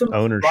 if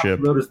someone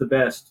road is the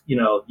best,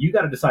 you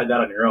got to decide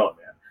that on your own,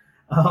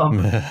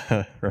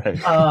 man.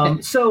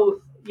 Right.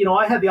 So,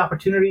 I had the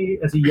opportunity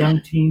as a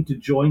young teen to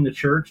join the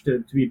church,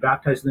 to be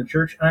baptized in the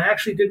church, and I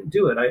actually didn't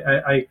do it.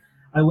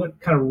 I went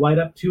kind of right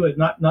up to it,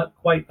 not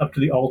quite up to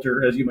the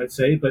altar, as you might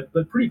say, but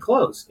pretty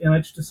close. And I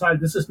just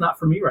decided this is not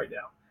for me right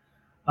now.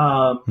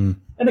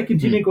 And I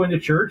continued going to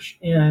church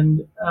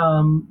and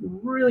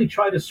really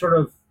tried to sort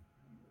of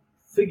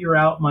figure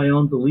out my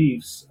own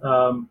beliefs.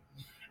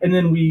 And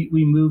then we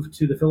moved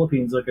to the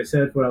Philippines, like I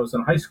said, when I was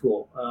in high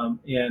school.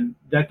 And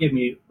that gave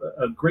me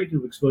a great deal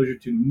of exposure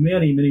to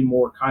many, many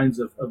more kinds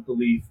of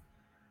belief,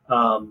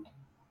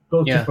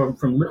 both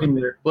from living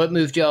there. What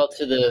moved y'all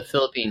to the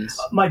Philippines?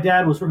 My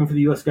dad was working for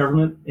the U.S.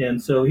 government,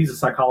 and so he's a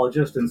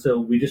psychologist. And so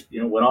we just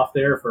went off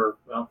there for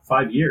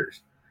 5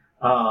 years.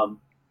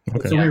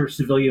 So we were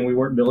civilian, we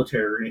weren't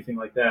military or anything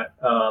like that.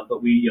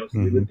 But we,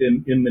 we lived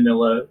in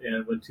Manila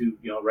and went to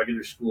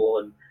regular school,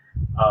 and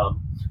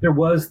there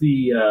was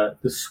the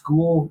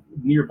school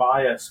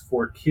nearby us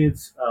for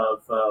kids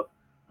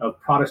of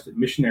Protestant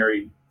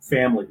missionary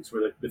families,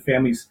 where the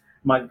families,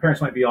 the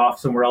parents might be off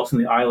somewhere else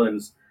in the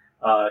islands,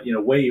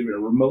 way in a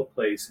remote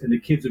place, and the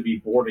kids would be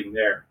boarding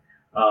there.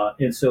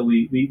 And so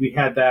we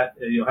had that,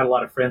 had a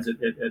lot of friends at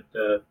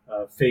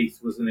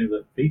Faith, was the name of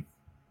the Faith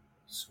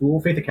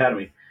school. Faith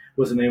Academy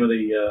was the name of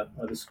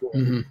the school.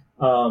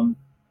 Mm-hmm.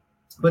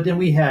 But then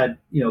we had,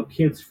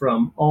 kids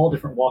from all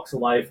different walks of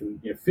life, and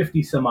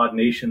 50 some odd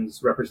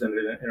nations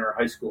represented in our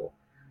high school,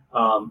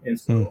 and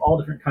so all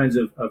different kinds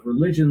of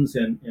religions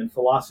and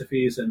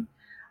philosophies. And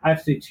I have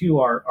to say too,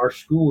 our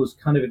school was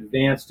kind of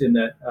advanced in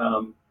that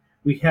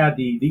we had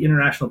the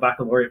International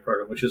Baccalaureate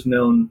program, which is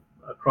known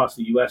across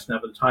the U.S. now,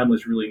 but at the time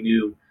was really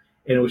new,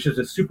 and it was just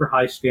a super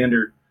high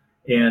standard.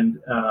 And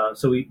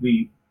so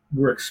we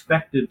were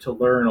expected to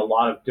learn a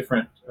lot of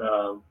different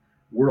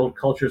world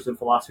cultures and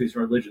philosophies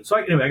and religions. So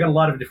anyway, I got a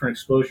lot of different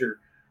exposure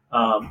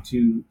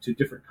to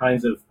different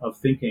kinds of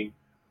thinking,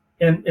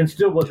 and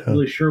still wasn't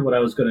really sure what I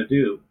was going to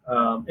do.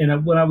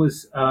 And when I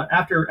was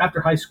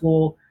after high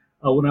school,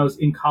 when I was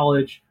in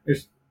college,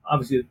 there's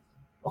obviously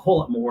a whole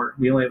lot more.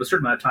 We only have a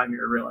certain amount of time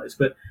here, I realize,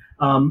 but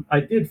I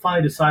did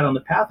finally decide on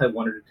the path I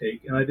wanted to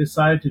take, and I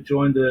decided to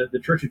join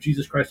the Church of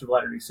Jesus Christ of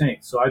Latter-day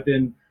Saints. So I've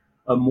been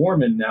a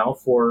Mormon now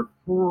for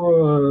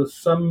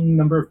some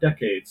number of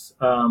decades,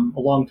 a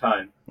long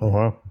time. Oh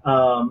wow!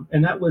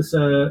 And that was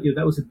a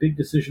big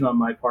decision on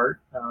my part,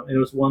 and it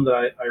was one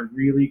that I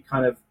really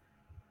kind of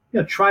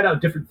tried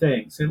out different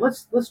things. Say,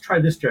 let's try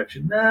this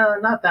direction. Nah,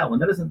 not that one.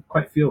 That doesn't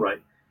quite feel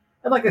right.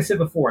 And like I said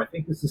before, I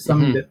think this is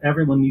something that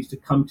everyone needs to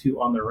come to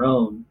on their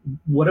own,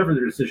 whatever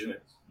their decision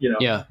is.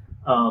 Yeah.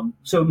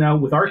 So now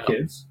with our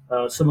kids,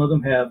 some of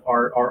them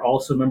are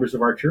also members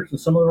of our church, and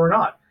some of them are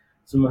not.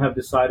 Some of them have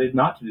decided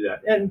not to do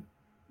that. And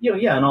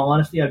in all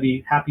honesty, I'd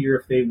be happier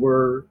if they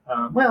were.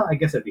 I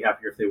guess I'd be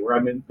happier if they were. I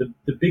mean,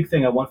 the big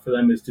thing I want for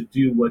them is to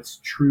do what's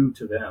true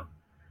to them.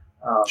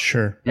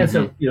 Sure. And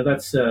so,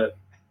 that's I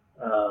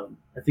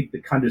think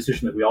the kind of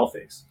decision that we all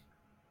face.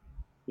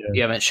 Yeah.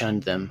 You haven't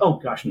shunned them. Oh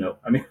gosh, no.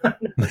 I mean,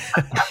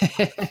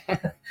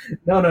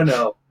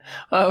 no.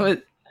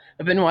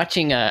 I've been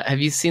watching. Have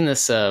you seen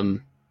this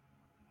Leah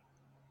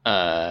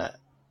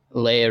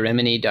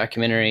Remini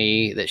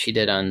documentary that she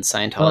did on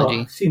Scientology?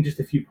 Oh, I've seen just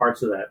a few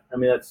parts of that. I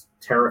mean, that's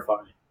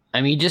terrifying.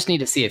 I mean, you just need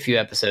to see a few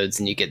episodes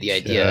and you get the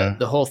idea. Yeah.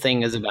 The whole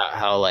thing is about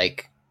how,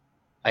 like,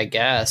 I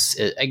guess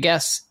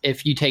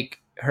if you take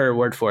her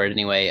word for it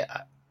anyway,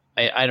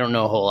 I don't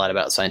know a whole lot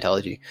about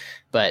Scientology,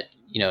 but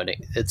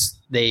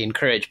they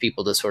encourage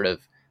people to sort of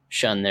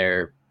shun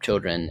their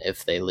children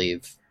if they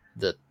leave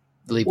the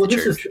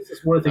church, this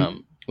is one of the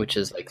things, which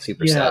is like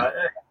super sad.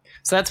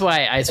 So that's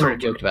why I sort of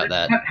joked about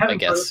that. I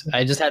guess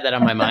I just had that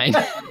on my mind.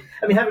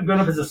 I mean, having grown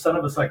up as a son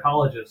of a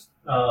psychologist,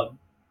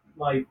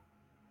 there's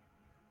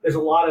a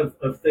lot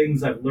of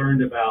things I've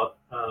learned about.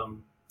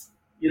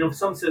 If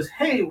someone says,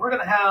 "Hey, we're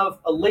going to have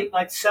a late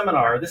night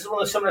seminar. This is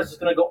one of the seminars that's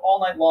going to go all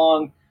night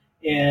long,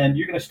 and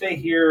you're going to stay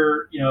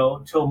here,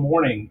 till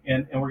morning,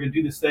 and we're going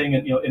to do this thing,"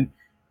 and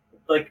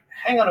like,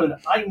 hang on a minute.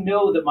 I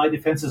know that my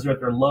defenses are at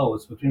their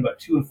lowest between about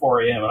 2 and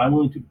 4 a.m.,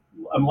 and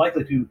I'm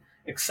likely to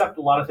accept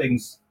a lot of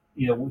things,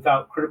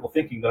 without critical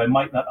thinking that I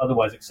might not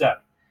otherwise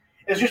accept.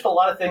 There's just a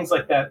lot of things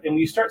like that. And when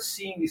you start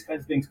seeing these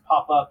kinds of things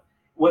pop up,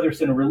 whether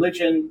it's in a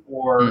religion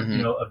or,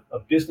 a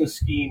business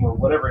scheme or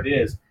whatever it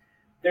is,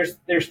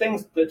 there's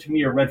things that to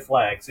me are red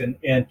flags.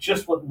 And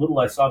just what little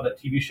I saw of that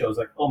TV show is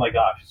like, oh my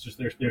gosh, it's just,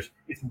 it's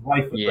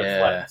rife with red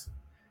flags.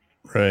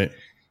 Right.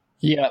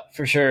 Yeah,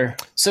 for sure.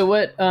 So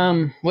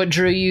what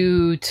drew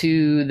you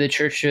to the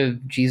Church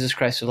of Jesus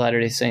Christ of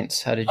Latter-day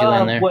Saints? How did you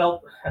land there?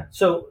 Well,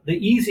 so the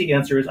easy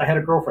answer is I had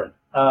a girlfriend,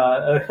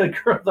 a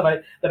girl that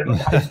I went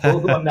to high school,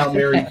 who I'm now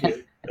married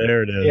to.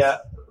 There it is. Yeah,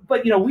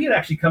 but we had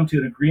actually come to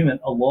an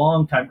agreement a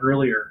long time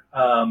earlier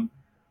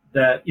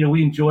that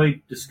we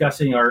enjoyed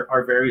discussing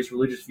our various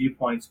religious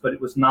viewpoints, but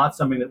it was not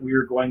something that we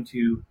were going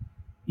to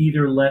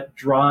either let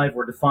drive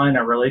or define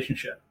our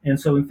relationship. And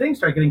so when things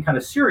started getting kind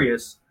of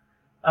serious,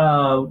 we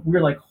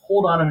were like,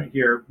 hold on a minute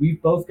here.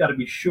 We've both got to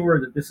be sure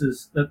that this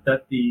is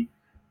that the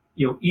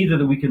either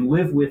that we can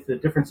live with the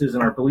differences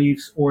in our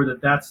beliefs, or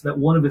that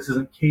one of us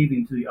isn't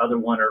caving to the other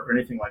one or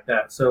anything like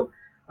that. So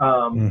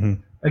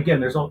again,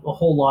 there's a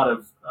whole lot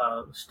of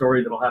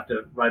story that I'll have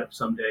to write up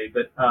someday.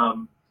 But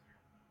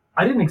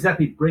I didn't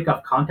exactly break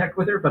off contact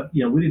with her, but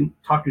we didn't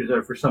talk to each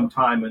other for some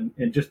time,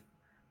 and just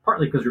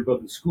partly because we were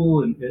both in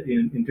school and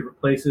in different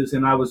places,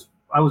 and I was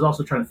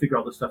also trying to figure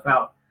all this stuff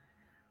out.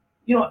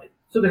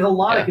 So there's a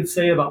lot I could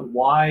say about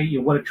why,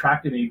 what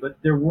attracted me, but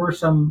there were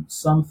some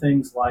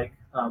things like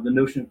the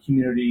notion of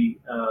community,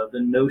 the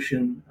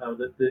notion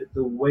that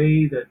the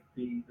way that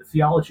the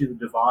theology of the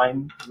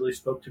divine really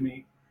spoke to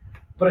me.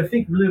 But I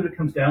think really what it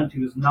comes down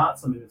to is not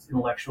something that's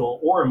intellectual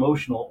or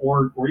emotional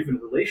or even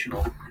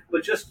relational,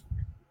 but just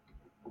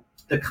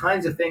the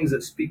kinds of things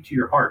that speak to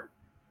your heart.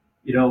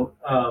 If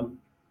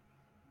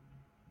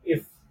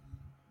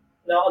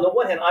now on the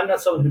one hand, I'm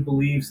not someone who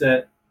believes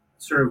that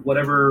sort of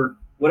whatever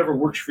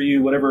works for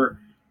you, whatever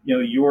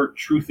your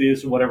truth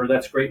is or whatever,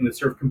 that's great, and it's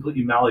sort of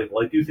completely malleable.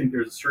 I do think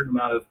there's a certain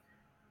amount of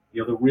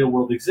the real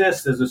world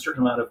exists. There's a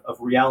certain amount of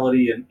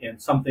reality, and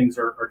some things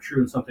are true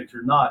and some things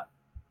are not.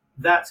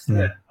 That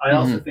said, I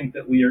also think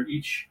that we are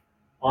each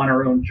on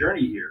our own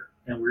journey here,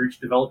 and we're each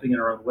developing in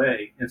our own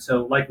way. And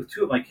so, like with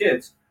two of my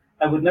kids,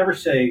 I would never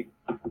say,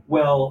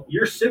 well,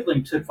 your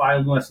sibling took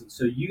violin lessons,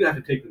 so you have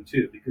to take them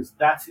too, because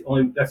that's the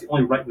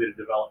only right way to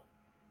develop.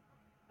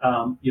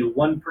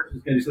 One person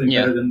is going to do something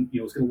better than,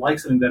 is going to like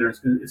something better. It's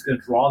going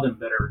to draw them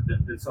better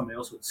than somebody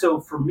else would. So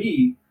for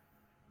me,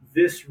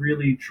 this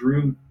really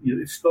drew,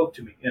 it spoke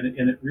to me,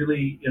 and it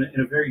really, in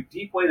a very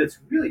deep way that's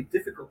really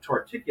difficult to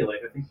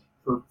articulate. I think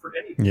for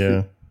any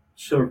who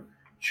sort of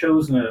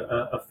chosen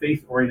a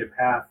faith-oriented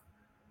path,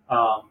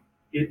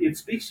 it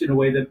speaks in a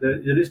way that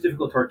it is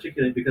difficult to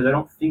articulate, because I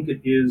don't think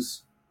it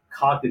is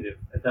cognitive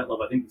at that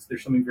level. I think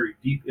there's something very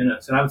deep in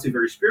us, and I would say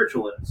very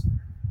spiritual in us.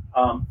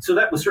 So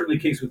that was certainly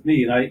the case with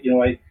me, and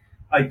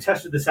I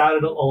tested this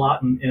out a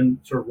lot and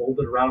sort of rolled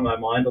it around in my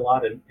mind a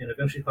lot, and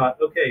eventually thought,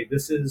 okay,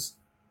 this is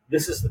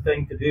the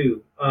thing to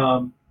do.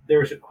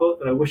 There's a quote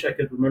that I wish I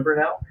could remember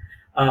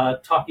now,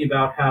 talking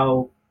about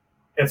how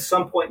at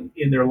some point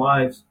in their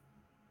lives,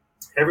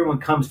 everyone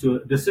comes to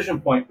a decision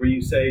point where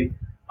you say,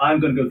 I'm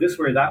going to go this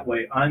way or that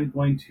way. I'm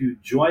going to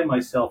join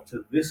myself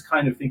to this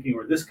kind of thinking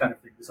or this kind of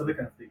thinking, this other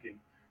kind of thinking.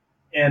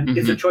 And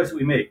it's a choice that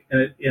we make.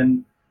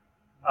 And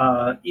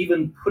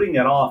even putting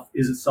that off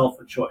is itself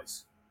a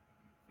choice.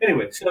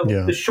 Anyway, so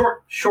the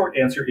short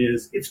answer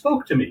is it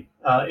spoke to me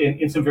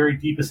in some very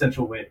deep,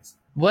 essential ways.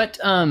 What,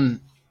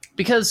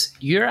 because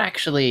you're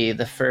actually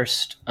the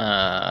first,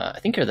 I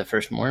think you're the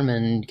first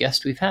Mormon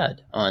guest we've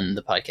had on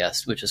the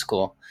podcast, which is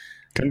cool.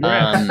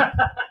 Congrats.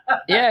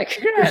 Yeah,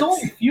 congrats. There's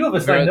only a few of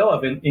us I know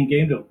of in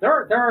Gamedom. There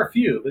are a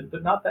few,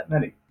 but not that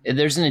many.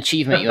 There's an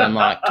achievement you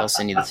unlocked. I'll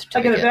send you the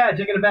certificate. I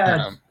get a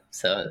badge.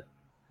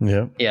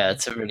 Yeah,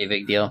 it's a really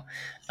big deal.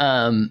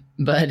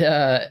 But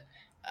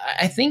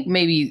I think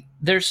maybe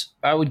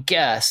I would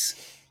guess,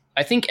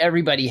 I think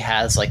everybody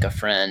has like a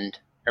friend,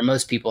 or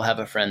most people have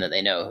a friend that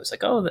they know who's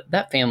like, oh,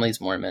 that family's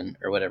Mormon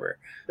or whatever.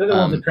 They're the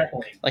ones that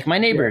travel. Like my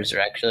neighbors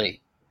are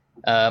actually,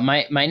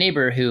 my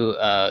neighbor who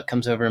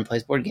comes over and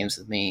plays board games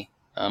with me,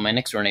 my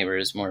next door neighbor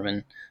is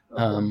Mormon.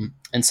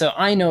 And so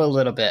I know a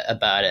little bit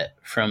about it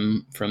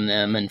from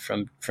them and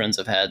from friends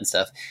I've had and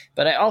stuff.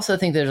 But I also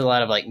think there's a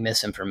lot of like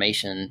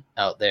misinformation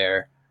out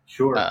there.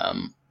 Sure.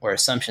 Or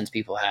assumptions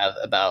people have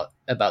about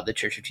the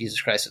Church of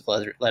Jesus Christ of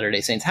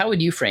Latter-day Saints. How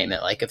would you frame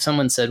it? Like if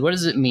someone said, what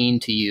does it mean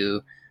to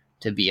you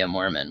to be a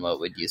Mormon? What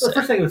would you say? The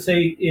first thing I would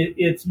say,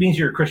 it means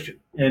you're a Christian,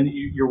 and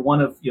you're one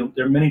of,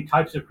 there are many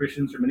types of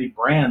Christians, or many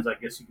brands, I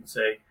guess you could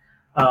say.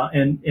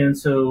 And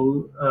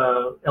so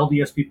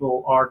LDS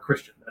people are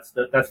Christian.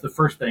 That's the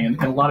first thing. And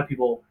a lot of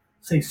people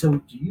say, so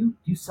do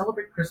you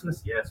celebrate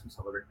Christmas? Yes, we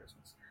celebrate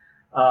Christmas.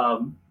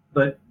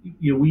 But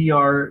we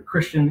are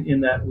Christian in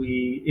that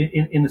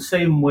we, in the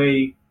same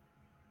way,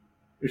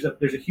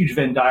 there's a huge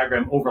Venn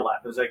diagram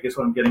overlap, is I guess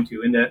what I'm getting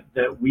to, in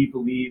that we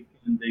believe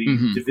in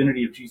the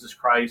divinity of Jesus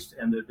Christ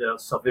and the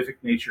salvific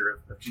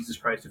nature of Jesus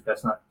Christ, if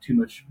that's not too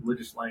much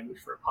religious language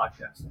for a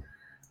podcast.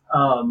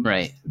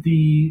 Right.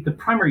 The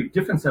primary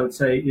difference, I would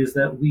say, is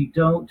that we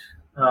don't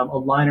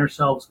align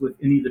ourselves with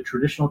any of the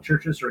traditional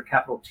churches, or a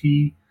capital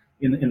T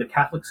in the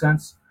Catholic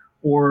sense,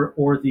 or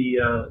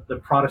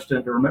the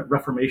Protestant or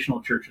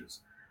Reformational churches.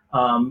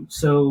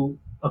 So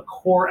a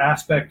core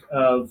aspect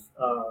of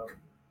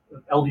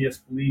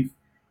LDS belief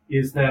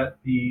is that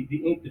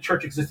the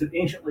church existed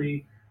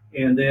anciently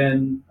and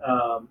then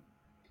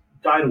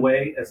died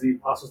away as the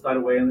apostles died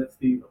away, and that's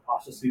the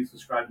apostasy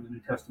described in the New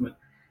Testament,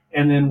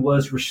 and then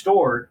was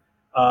restored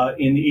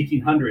in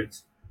the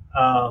 1800s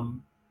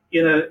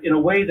in a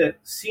way that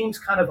seems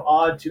kind of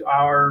odd to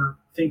our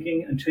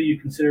thinking until you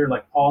consider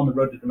like Paul on the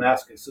road to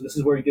Damascus. So this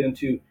is where you get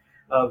into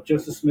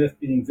Joseph Smith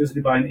being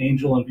visited by an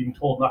angel and being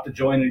told not to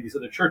join any of these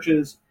other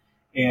churches,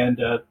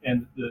 and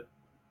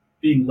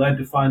being led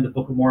to find the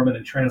Book of Mormon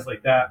and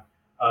translate that,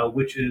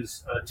 which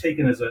is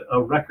taken as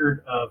a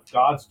record of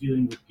God's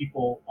dealing with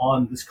people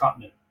on this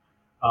continent.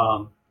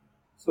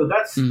 So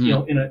that's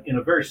in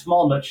a very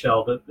small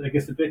nutshell. But I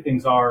guess the big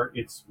things are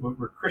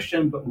we're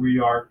Christian, but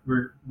we're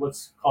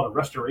what's called a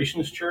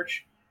Restorationist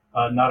church,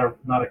 not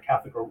a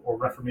Catholic or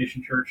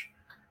Reformation church,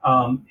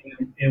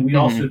 and we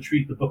also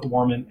treat the Book of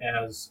Mormon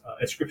as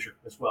Scripture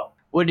as well.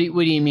 What do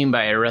you mean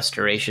by a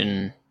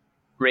restorationist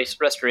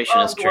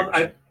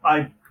church?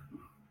 Well,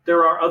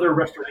 there are other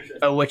restorations.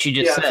 Oh, what you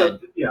just said. So,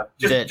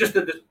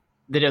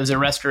 that it was a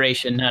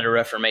restoration, not a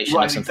reformation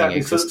right, of something exactly.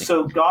 existing.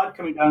 So God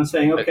coming down and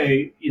saying,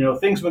 okay,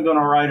 things have been going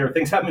all right, or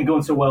things haven't been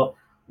going so well.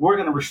 We're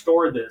going to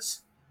restore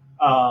this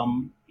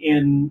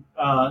in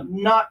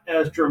not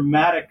as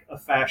dramatic a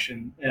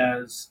fashion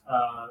as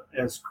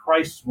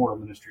Christ's mortal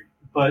ministry,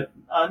 but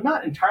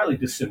not entirely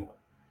dissimilar.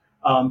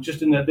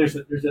 Just in that there's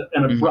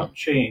an abrupt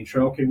change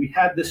from, okay, we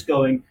had this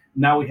going,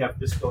 now we have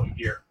this going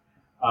here,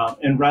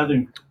 and rather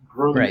than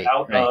growing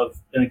out of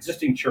an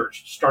existing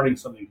church, starting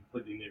something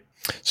completely new.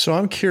 So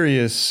I'm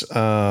curious,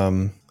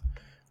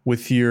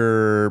 with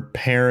your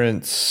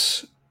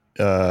parents,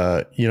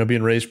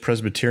 being raised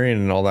Presbyterian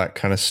and all that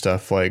kind of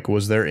stuff, like,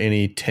 was there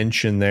any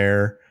tension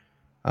there,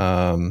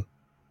 when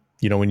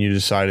you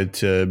decided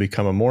to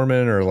become a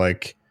Mormon, or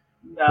like,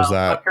 was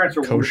that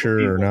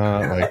kosher or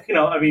not? Like,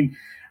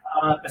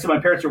 so my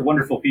parents are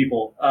wonderful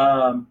people.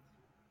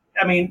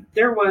 I mean,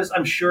 there was,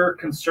 I'm sure,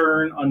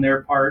 concern on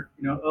their part.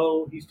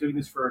 Oh, he's doing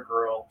this for a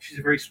girl. She's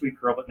a very sweet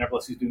girl, but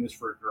nevertheless, he's doing this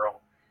for a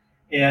girl.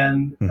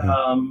 And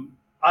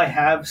I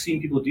have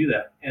seen people do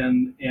that,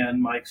 and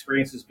my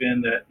experience has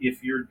been that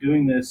if you're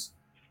doing this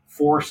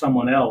for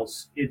someone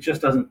else, it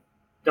just doesn't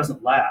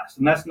last.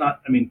 And that's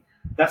not. I mean,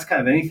 that's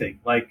kind of anything.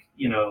 Like,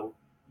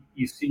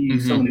 you see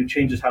someone who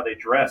changes how they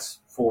dress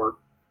for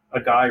a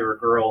guy or a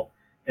girl,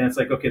 and it's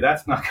like, okay,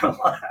 that's not going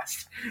to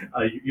last.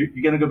 You're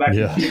going to go back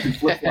to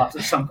flip flops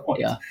at some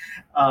point.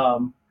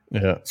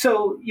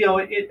 So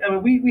I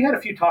mean, we had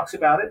a few talks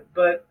about it,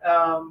 but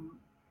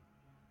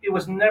it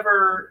was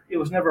never a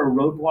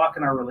roadblock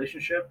in our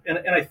relationship. And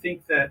I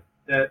think that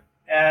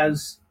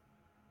as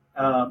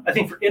I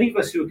think for any of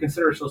us who would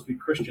consider ourselves to be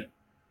Christian,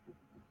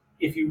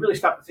 if you really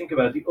stop to think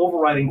about it, the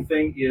overriding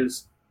thing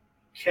is,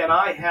 can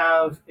I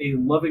have a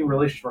loving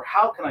relationship, or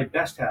how can I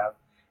best have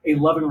a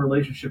loving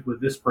relationship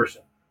with this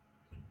person?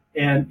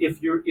 And if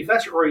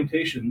that's your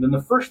orientation, then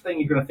the first thing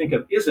you're going to think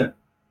of isn't,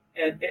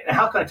 and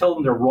how can I tell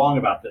them they're wrong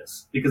about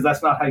this? Because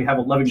that's not how you have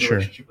a loving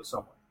relationship with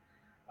someone.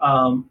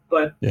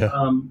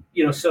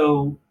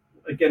 So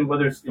again,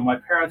 whether it's my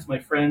parents, my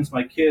friends,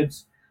 my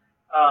kids,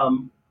 I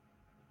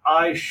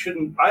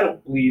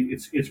don't believe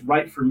it's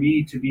right for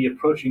me to be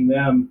approaching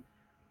them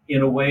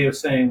in a way of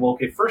saying, well,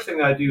 okay, first thing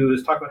that I do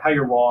is talk about how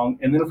you're wrong,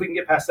 and then if we can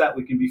get past that,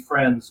 we can be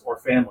friends or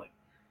family.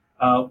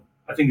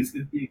 I think it's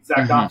the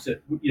exact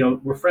opposite.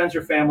 We're friends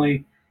or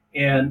family,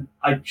 and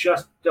I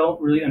just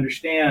don't really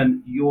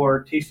understand your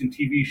taste in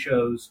TV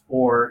shows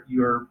or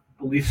your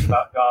beliefs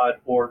about God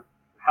or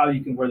how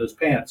you can wear those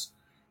pants.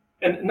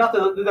 And not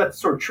that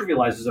sort of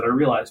trivializes it, I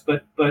realize,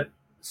 but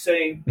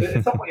saying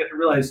at some point you have to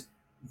realize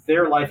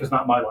their life is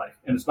not my life,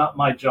 and it's not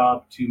my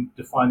job to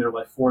define their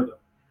life for them.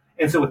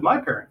 And so with my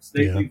parents,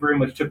 they very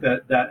much took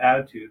that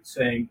attitude,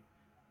 saying,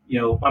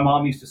 my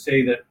mom used to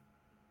say that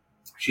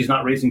she's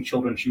not raising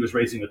children, she was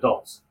raising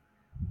adults.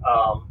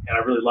 And I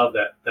really love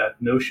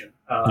that notion.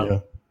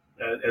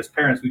 As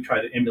parents, we try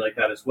to emulate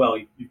that as well.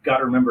 You've got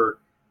to remember,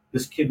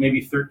 this kid may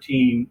be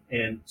 13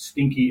 and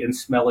stinky and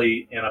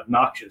smelly and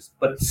obnoxious,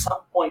 but at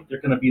some point they're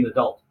going to be an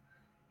adult.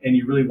 And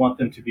you really want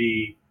them to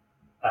be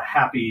a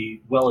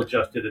happy,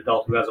 well-adjusted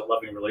adult who has a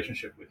loving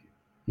relationship with you.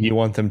 You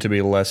want them to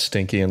be less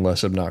stinky and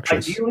less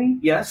obnoxious. Ideally,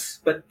 yes,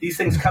 but these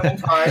things come in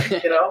time,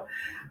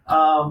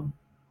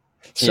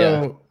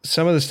 So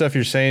some of the stuff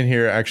you're saying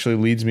here actually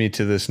leads me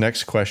to this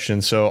next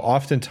question. So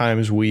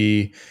oftentimes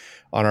we,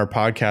 on our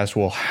podcast,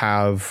 will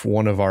have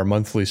one of our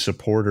monthly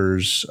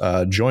supporters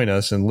join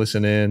us and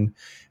listen in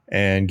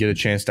and get a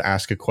chance to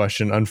ask a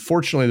question.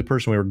 Unfortunately, the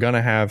person we were going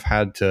to have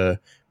had to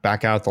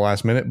back out at the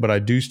last minute, but I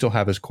do still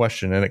have his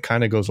question, and it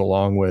kind of goes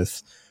along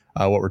with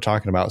what we're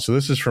talking about. So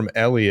this is from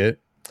Elliot,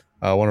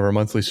 one of our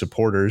monthly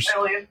supporters.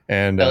 Elliot.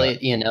 And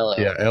Elliot Ianello.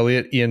 Yeah,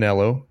 Elliot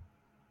Ianello.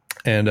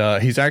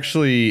 And he's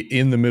actually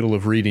in the middle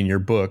of reading your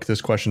book.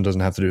 This question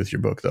doesn't have to do with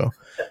your book, though.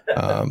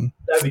 That'd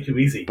be too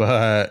easy.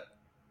 But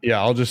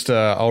yeah,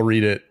 I'll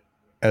read it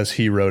as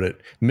he wrote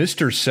it.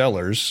 Mr.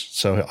 Sellers,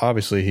 so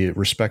obviously he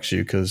respects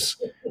you because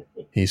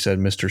he said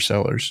Mr.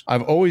 Sellers.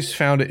 I've always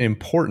found it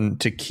important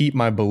to keep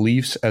my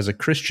beliefs as a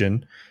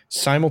Christian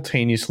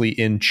simultaneously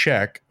in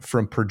check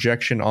from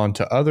projection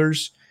onto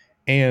others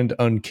and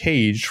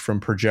uncaged from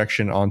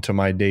projection onto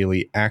my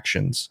daily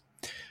actions.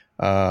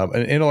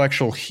 An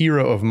intellectual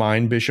hero of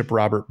mine, Bishop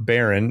Robert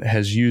Barron,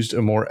 has used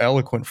a more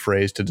eloquent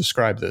phrase to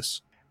describe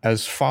this.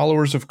 As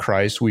followers of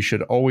Christ, we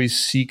should always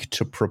seek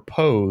to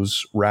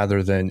propose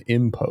rather than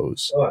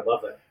impose. Oh, I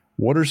love that.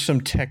 What are some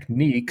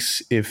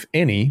techniques, if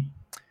any,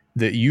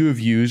 that you have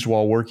used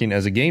while working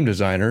as a game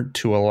designer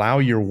to allow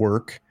your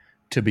work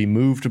to be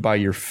moved by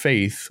your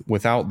faith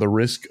without the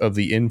risk of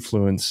the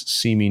influence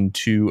seeming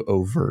too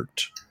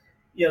overt?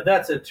 Yeah,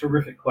 that's a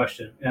terrific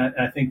question. And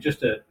I think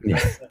just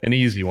an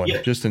easy one,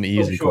 just an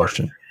easy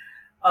question.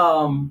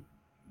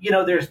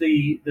 There's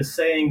the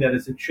saying that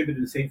is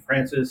attributed to St.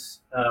 Francis,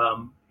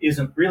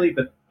 isn't really,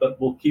 but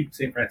we'll keep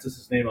St.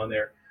 Francis's name on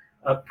there.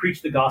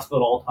 Preach the gospel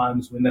at all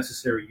times, when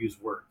necessary, use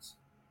words.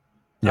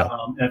 Yeah.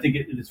 And I think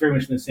it's very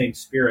much in the same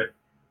spirit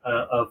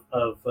of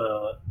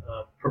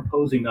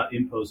proposing, not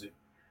imposing.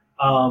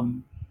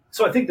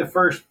 So I think the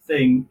first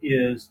thing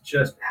is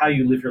just how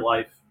you live your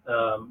life,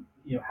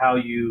 how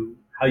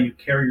you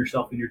carry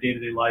yourself in your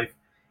day-to-day life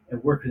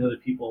and work with other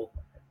people.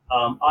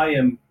 I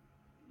am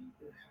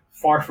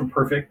far from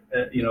perfect.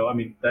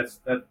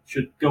 That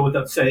should go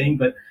without saying,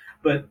 but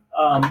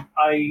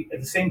I at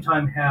the same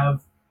time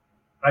have,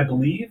 I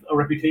believe, a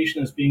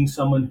reputation as being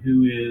someone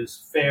who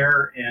is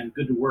fair and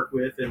good to work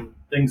with and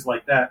things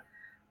like that.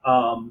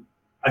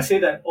 I say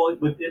that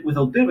with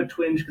a bit of a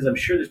twinge because I'm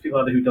sure there's people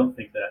out there who don't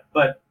think that.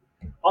 But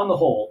on the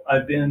whole,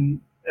 I've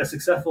been as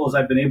successful as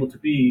I've been able to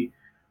be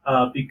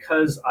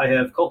because I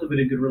have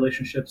cultivated good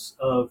relationships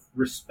of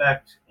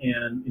respect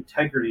and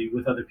integrity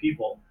with other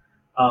people.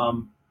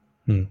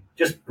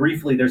 Just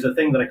briefly, there's a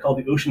thing that I call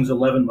the Ocean's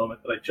 11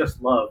 moment that I just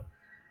love.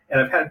 And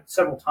I've had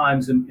several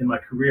times in my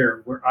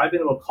career where I've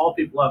been able to call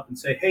people up and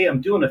say, hey, I'm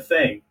doing a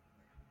thing.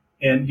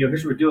 And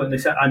here's what we're doing. And they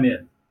said, I'm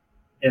in.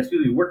 and it's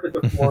people you worked with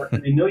before,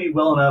 and they know you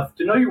well enough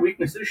to know your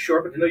weaknesses,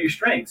 sure, but to know your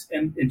strengths.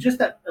 And just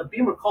that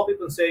being able to call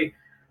people and say,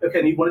 okay,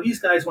 I need one of these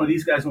guys, one of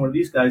these guys, and one of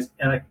these guys,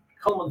 and I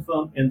call them on the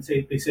phone and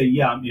they say,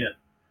 yeah, I'm in.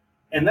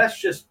 And that's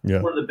just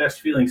one of the best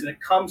feelings. And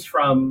it comes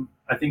from,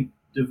 I think,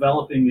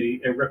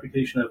 developing a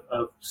reputation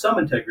of some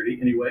integrity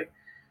anyway.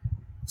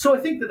 So I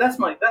think that's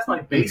my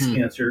base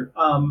answer.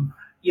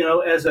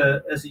 As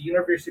a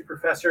university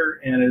professor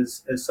and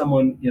as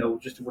someone,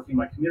 just working in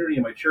my community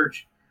and my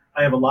church,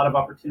 I have a lot of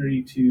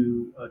opportunity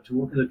to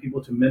work with other people,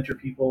 to mentor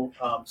people.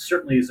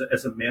 Certainly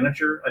as a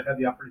manager, I've had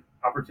the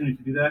opportunity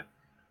to do that.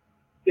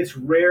 It's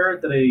rare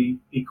that a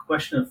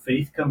question of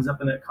faith comes up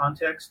in that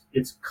context.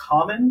 It's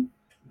common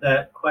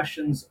that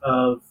questions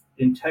of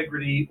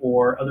integrity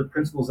or other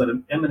principles that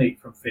emanate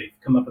from faith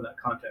come up in that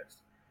context.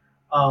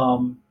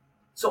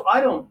 So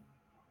I don't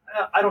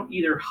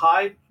either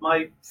hide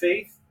my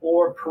faith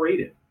or parade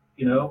it,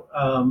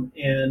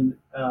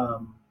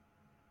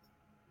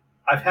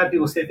 I've had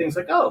people say things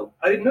like, "Oh,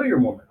 I didn't know you're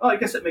Mormon. Oh, I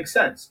guess it makes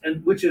sense,"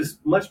 and which is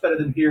much better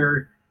than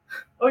hear,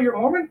 "Oh, you're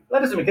Mormon? That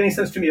doesn't make any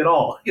sense to me at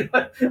all."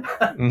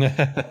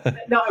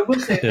 Now, I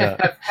would say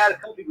I've had a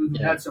couple people who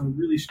had some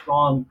really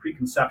strong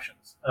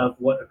preconceptions of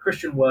what a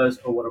Christian was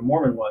or what a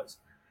Mormon was,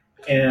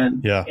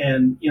 and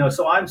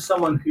so I'm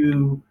someone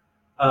who,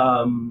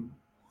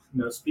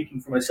 speaking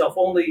for myself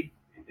only,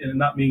 and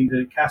not meaning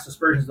to cast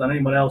aspersions on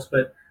anyone else,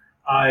 but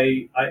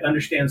I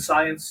understand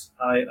science.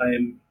 I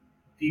am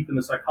deep in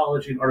the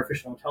psychology and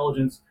artificial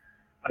intelligence.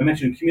 I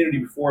mentioned community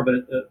before,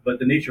 but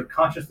the nature of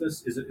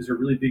consciousness is a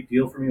really big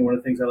deal for me. One of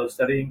the things I love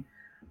studying.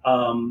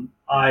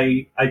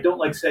 I don't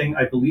like saying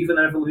I believe in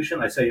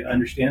evolution. I say I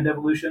understand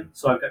evolution,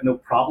 so I've got no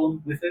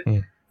problem with it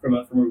from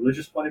a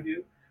religious point of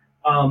view.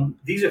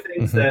 These are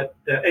things that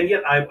and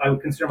yet I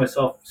would consider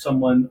myself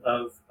someone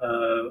of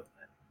an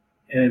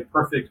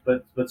imperfect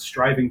but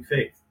striving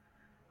faith.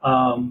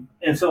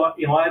 And so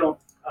I don't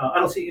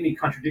see any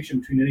contradiction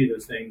between any of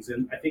those things,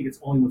 and I think it's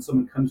only when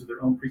someone comes to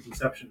their own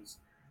preconceptions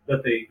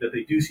that they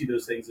do see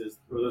those things or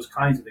those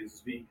kinds of things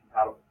as being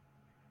compatible.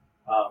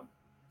 I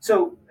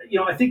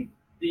think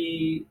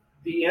the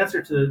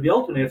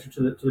ultimate answer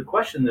to the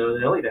question though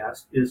that Elliot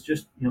asked is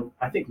just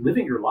I think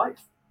living your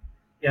life,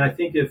 and I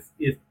think if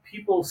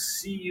people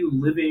see you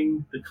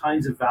living the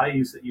kinds of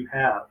values that you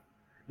have,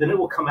 then it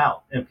will come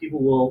out, and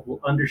people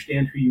will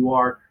understand who you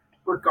are,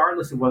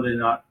 regardless of whether or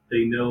not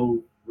they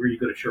know where you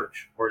go to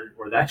church or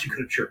that you go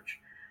to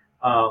church.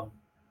 So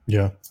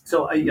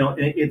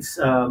it's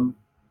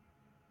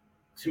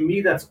to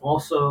me that's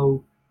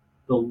also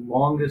the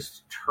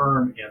longest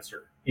term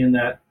answer, in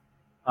that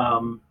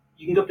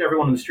you can go up to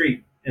everyone on the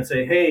street and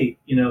say, "Hey,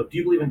 do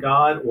you believe in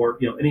God?" or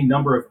any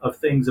number of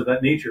things of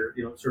that nature.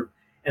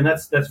 And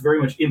that's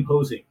very much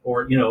imposing,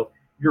 or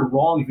you're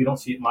wrong if you don't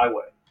see it my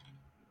way.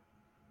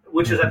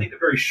 Which is, I think, a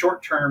very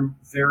short-term,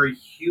 very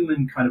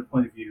human kind of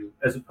point of view,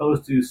 as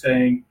opposed to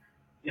saying,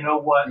 you know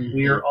what,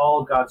 we are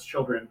all God's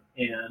children,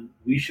 and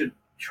we should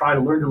try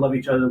to learn to love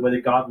each other the way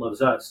that God loves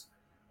us.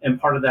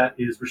 And part of that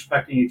is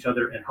respecting each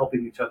other and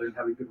helping each other and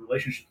having good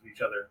relationships with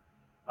each other,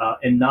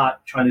 and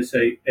not trying to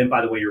say, and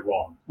by the way, you're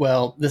wrong.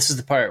 Well, this is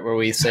the part where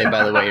we say,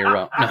 by the way, you're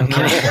wrong. No, I'm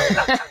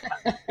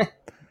kidding.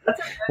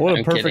 What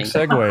a perfect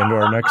segue into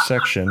our next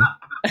section.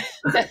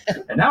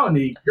 And now in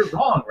the "you're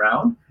wrong"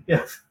 round.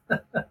 Yes.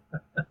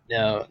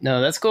 No,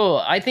 that's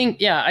cool. I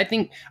think I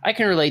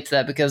can relate to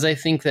that, because I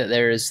think that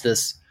there is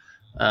this,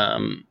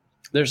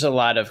 there's a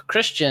lot of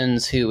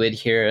Christians who would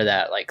hear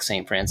that, like,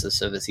 St.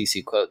 Francis of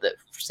Assisi quote that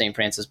St.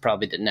 Francis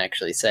probably didn't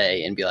actually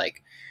say, and be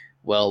like,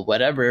 well,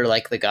 whatever,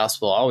 like, the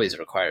gospel always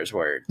requires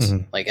words.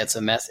 Like, it's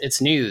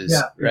it's news,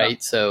 right? Yeah.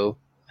 So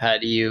how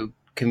do you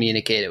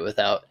communicate it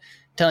without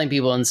telling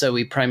people? And so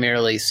we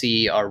primarily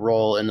see our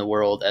role in the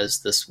world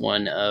as this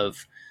one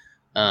of,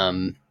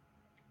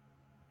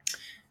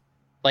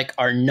 like,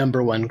 our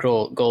number one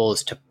goal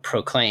is to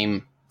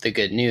proclaim the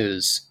good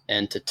news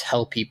and to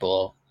tell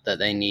people that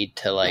they need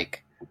to,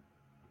 like,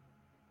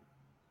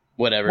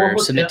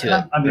 submit to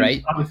it,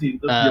 right? Obviously,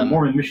 the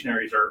Mormon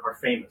missionaries are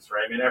famous,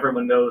 right? I mean,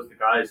 everyone knows the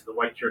guys in the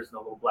white shirts and the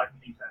little black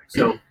name tags.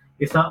 So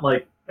it's not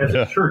like, as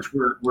a church,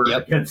 we're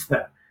against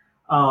that.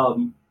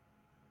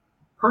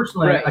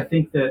 Personally, right. I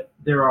think that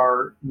there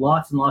are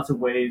lots and lots of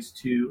ways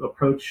to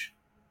approach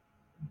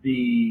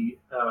the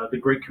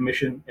Great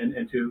Commission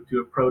and to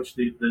approach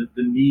the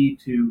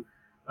need to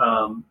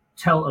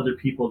tell other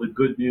people the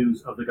good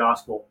news of the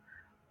gospel.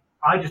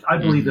 I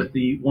believe that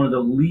one of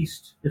the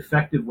least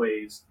effective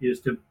ways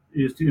is to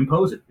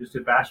impose it, is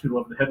to bash people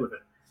over the head with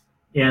it,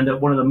 and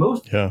that one of the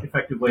most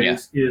effective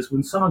ways is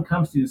when someone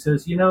comes to you and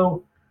says,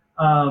 in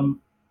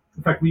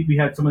fact, we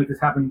had something like this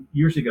happen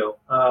years ago.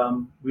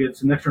 We had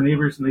some next door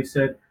neighbors, and they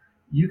said,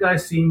 "You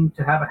guys seem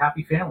to have a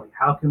happy family.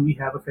 How can we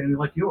have a family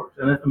like yours?"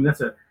 And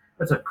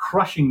that's a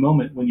crushing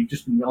moment when you've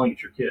just been yelling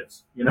at your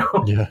kids,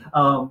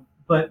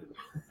 but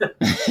at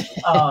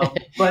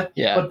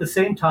the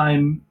same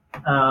time,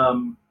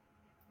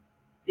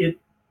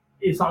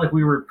 it's not like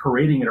we were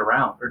parading it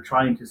around or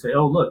trying to say,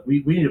 "Oh, look,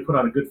 we need to put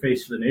on a good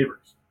face to the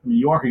neighbors." I mean,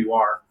 you are who you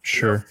are.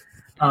 Sure.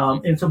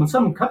 And so when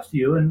someone comes to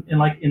you, and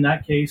like in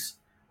that case,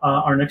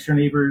 Our next door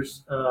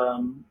neighbors,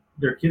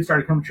 their kids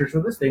started coming to church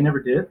with us. They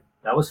never did.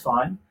 That was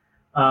fine.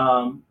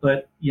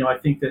 But I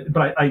think that,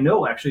 but I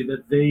know actually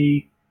that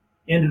they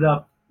ended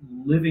up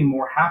living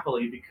more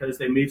happily because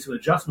they made some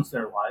adjustments in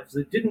their lives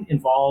that didn't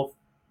involve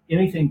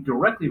anything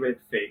directly related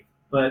to faith,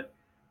 but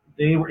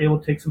they were able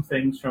to take some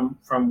things from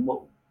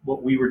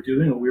what we were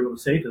doing, what we were able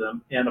to say to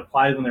them, and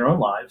apply them in their own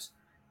lives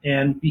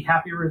and be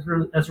happier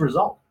as a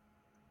result.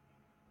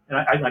 And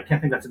I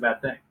can't think that's a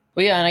bad thing.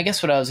 Well, yeah, and I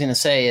guess what I was going to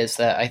say is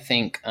that I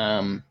think,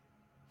 I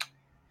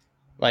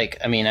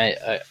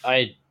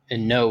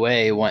in no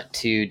way want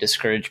to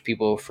discourage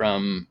people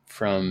from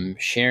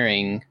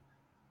sharing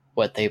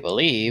what they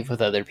believe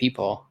with other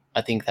people.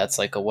 I think that's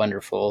like a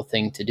wonderful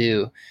thing to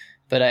do.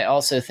 But I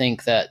also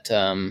think that,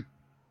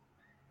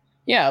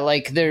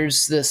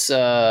 there's this,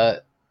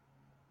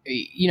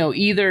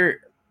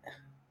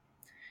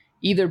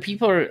 either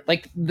people are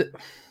like,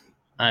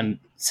 I'm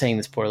saying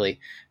this poorly.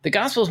 The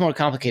gospel is more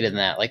complicated than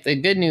that. Like, the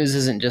good news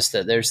isn't just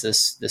that there's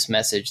this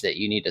message that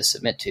you need to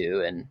submit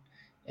to, and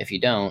if you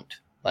don't,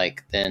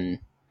 like, then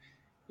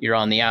you're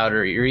on the out,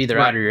 or you're either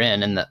out or you're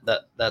in, and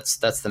that's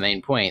the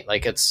main point.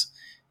 Like, it's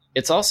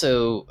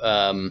also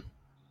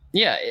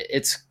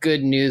it's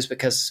good news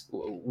because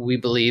we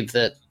believe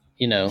that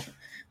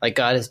like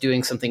God is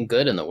doing something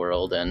good in the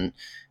world, and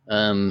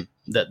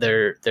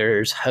that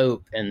there's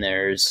hope, and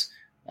there's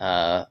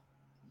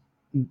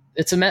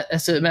it's a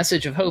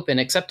message of hope and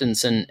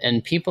acceptance,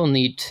 and people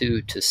need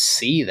to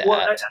see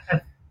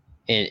that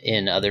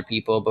in other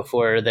people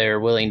before they're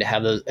willing to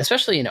have those,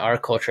 especially in our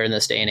culture in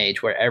this day and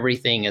age where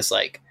everything is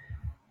like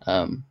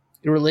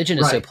religion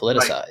is so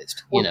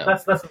politicized. Well,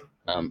 that's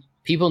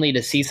people need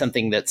to see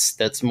something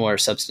that's more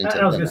substantive.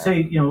 And I was going to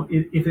say,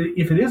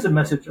 if it is a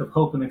message of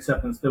hope and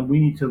acceptance, then we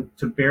need to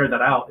bear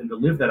that out and to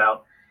live that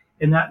out,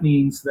 and that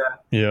means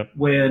that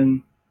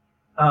when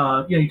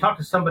you talk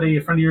to somebody,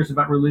 a friend of yours,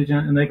 about religion,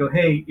 and they go,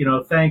 hey,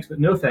 thanks, but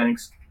no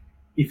thanks.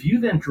 If you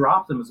then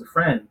drop them as a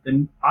friend,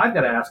 then I've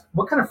got to ask,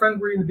 what kind of friend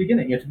were you in the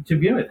beginning? To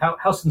begin with,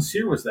 how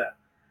sincere was that?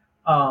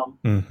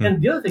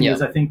 And the other thing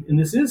is, I think, and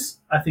this is,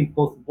 I think,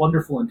 both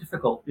wonderful and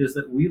difficult, is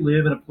that we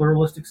live in a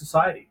pluralistic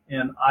society,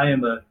 and I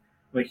am a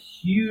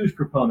huge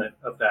proponent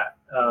of that.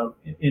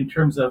 In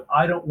terms of,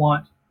 I don't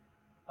want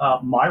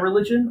my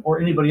religion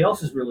or anybody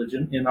else's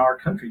religion in our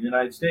country, the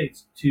United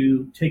States,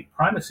 to take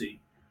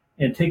primacy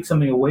and take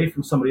something away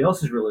from somebody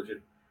else's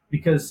religion,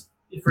 because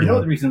for no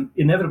other reason,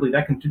 inevitably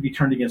that can be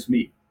turned against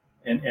me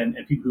and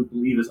people who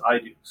believe as I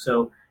do.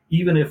 So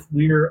even if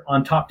we're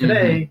on top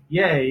today,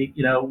 yay,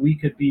 we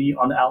could be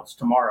on the outs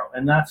tomorrow.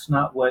 And that's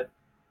not what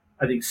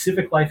I think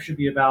civic life should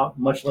be about,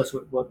 much less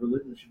what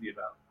religion should be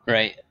about.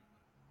 Right.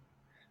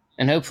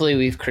 And hopefully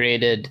we've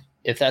created,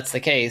 if that's the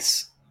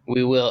case,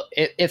 we will,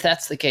 if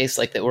that's the case,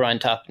 like that we're on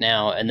top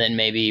now, and then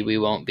maybe we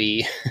won't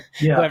be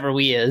whoever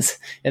we is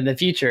in the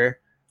future.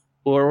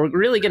 Or we're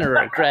really going to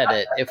regret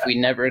it if we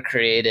never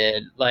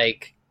created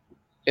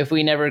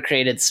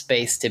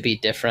space to be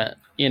different,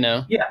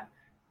 Yeah.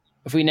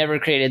 If we never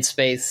created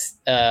space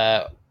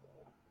where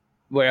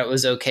it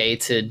was okay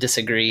to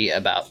disagree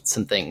about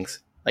some things,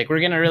 like, we're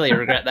going to really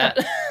regret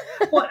that.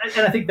 Well,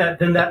 and I think that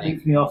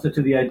leads me also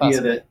to the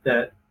idea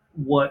that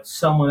what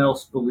someone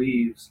else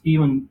believes,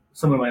 even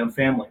someone in my own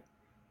family,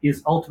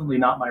 is ultimately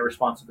not my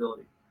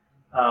responsibility.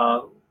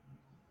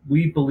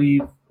 We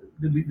believe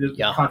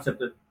the concept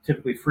that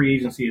typically free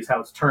agency is how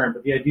it's termed,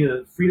 but the idea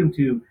that freedom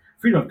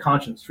of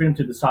conscience, freedom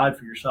to decide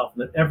for yourself,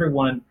 that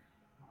everyone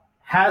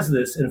has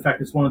this. And in fact,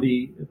 it's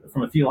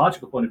from a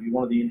theological point of view,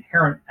 one of the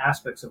inherent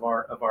aspects of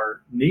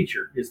our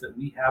nature is that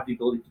we have the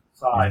ability to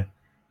decide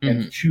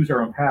and to choose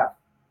our own path.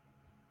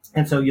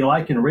 And so,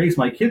 I can raise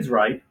my kids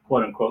right,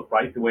 quote unquote,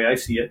 right, the way I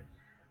see it.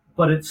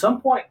 But at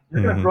some point,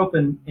 they're going to grow up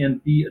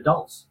and be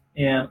adults,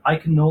 and I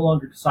can no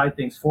longer decide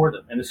things for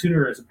them. And the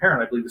sooner, as a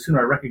parent, I believe, the sooner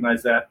I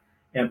recognize that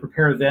and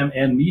prepare them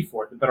and me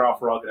for it, the better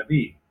off we're all going to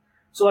be.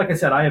 So like I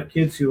said, I have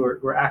kids who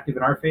are active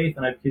in our faith,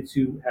 and I have kids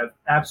who have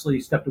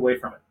absolutely stepped away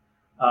from it.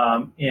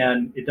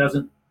 And it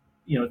doesn't,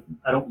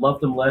 I don't love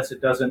them less.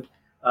 It doesn't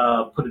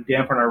put a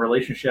damper on our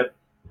relationship.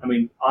 I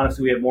mean,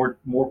 honestly, we have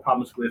more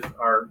problems with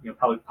our,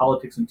 probably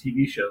politics and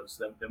TV shows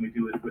than we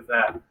do with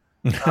that.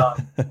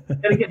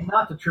 And again,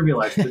 not to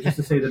trivialize it, but just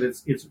to say that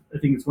it's I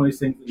think it's one of these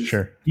things that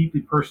is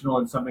deeply personal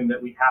and something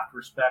that we have to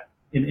respect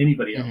in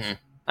anybody else.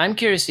 I'm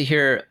curious to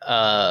hear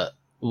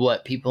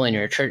what people in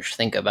your church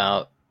think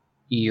about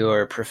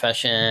your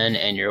profession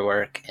and your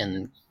work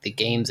in the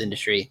games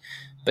industry,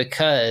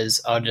 because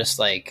I'll just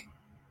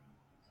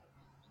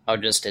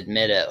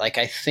admit it. Like,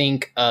 I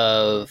think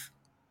of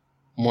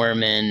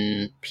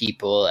Mormon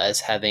people as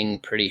having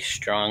pretty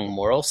strong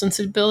moral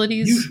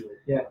sensibilities. Usually,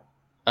 yeah.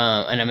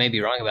 And I may be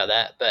wrong about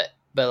that, but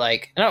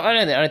like,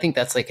 I don't think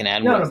that's like an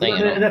admirable thing.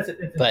 And it's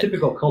a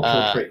typical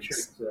cultural trait. Sure.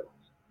 So.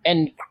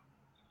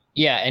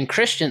 And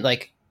Christian,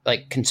 like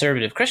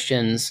conservative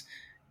Christians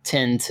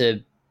tend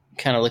to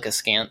kind of look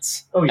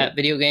askance at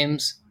video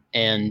games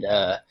and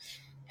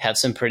have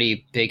some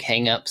pretty big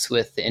hangups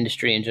with the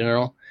industry in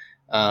general,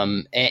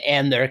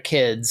 and their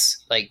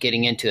kids like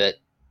getting into it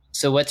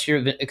So what's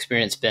your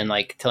experience been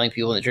like telling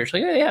people in the church,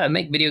 like, oh, yeah, I've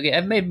made video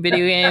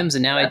games,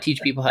 and now I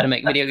teach people how to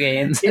make video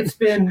games? It's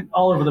been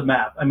all over the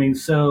map. I mean,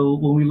 so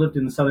when we lived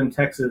in southern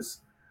Texas,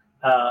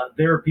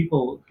 there are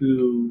people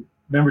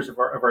members of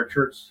our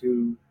church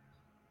who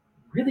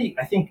really,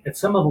 I think at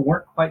some level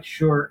weren't quite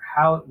sure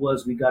how it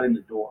was we got in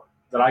the door,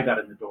 that I got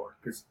in the door.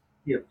 Because,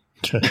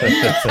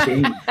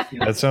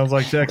 that sounds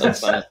like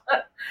Texas.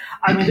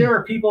 I mean, there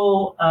are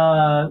people,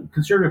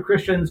 conservative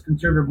Christians,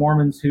 conservative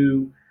Mormons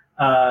who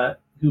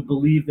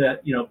believe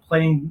that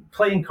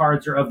playing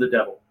cards are of the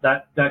devil,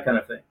 that kind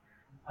of thing.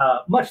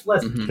 Much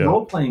less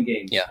role playing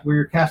games where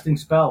you're casting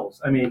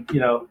spells. I mean,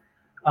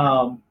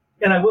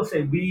 and I will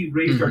say we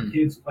raised our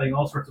kids playing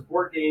all sorts of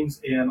board games,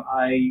 and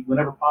I,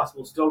 whenever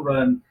possible, still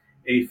run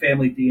a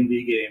family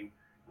D&D game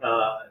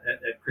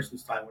at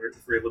Christmas time where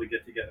we're able to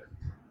get together.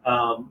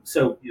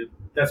 So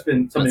that's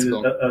been something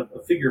cool.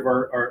 a figure of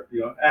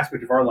our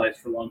aspect of our lives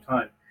for a long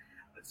time.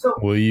 So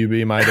will you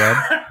be my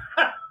dad?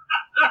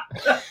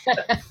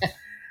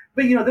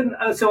 But then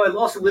so I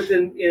also lived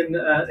in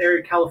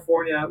area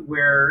California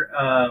where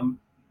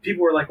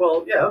people were like,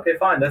 well, yeah, okay,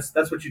 fine, that's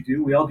what you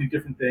do. We all do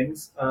different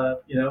things.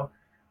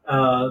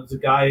 There's a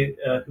guy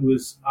who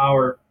was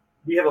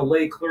we have a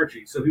lay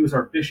clergy, so he was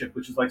our bishop,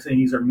 which is like saying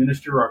he's our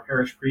minister or our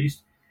parish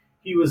priest.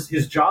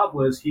 His job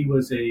was he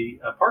was a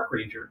park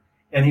ranger,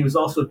 and he was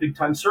also a big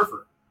time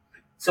surfer.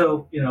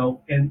 So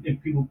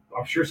and people,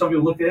 I'm sure some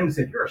people looked at him and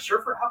said, "You're a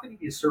surfer? How can you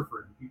be a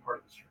surfer and be part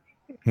of this church?"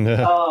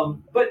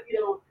 But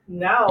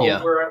now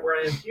where I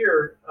am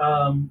here,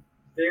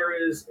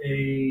 there is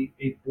a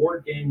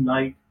board game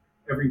night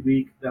every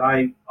week that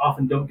I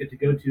often don't get to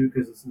go to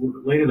because it's a little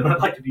bit later than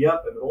I'd like to be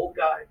up. I'm an old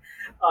guy,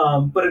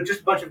 but it's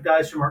just a bunch of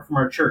guys from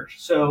our church.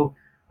 So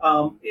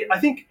I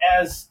think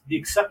as the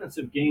acceptance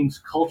of games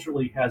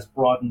culturally has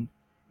broadened,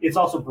 it's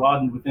also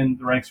broadened within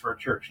the ranks of our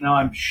church. Now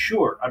I'm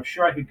sure I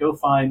could go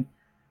find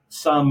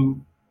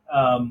some.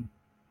 I'm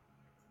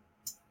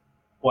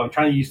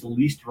trying to use the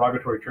least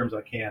derogatory terms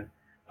I can.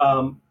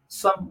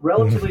 Some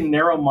relatively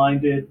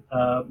narrow-minded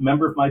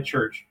member of my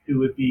church who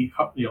would be,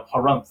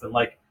 harumph and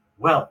like,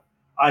 well,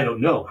 I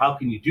don't know. How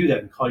can you do that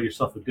and call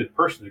yourself a good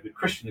person, a good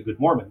Christian, a good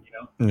Mormon?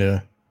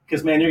 Yeah.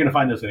 Because man, you're going to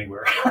find those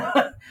anywhere.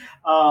 I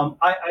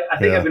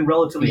think I've been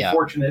relatively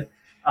fortunate,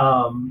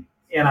 and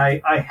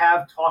I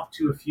have talked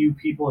to a few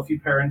people, a few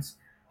parents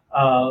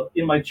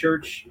in my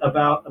church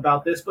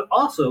about this. But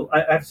also, I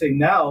have to say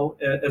now,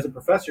 as a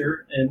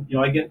professor, and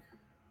I get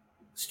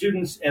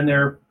students and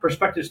their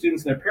prospective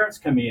students and their parents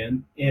come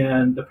in,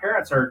 and the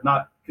parents are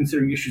not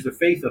considering issues of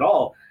faith at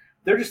all.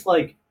 They're just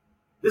like,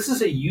 this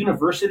is a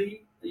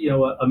university,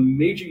 a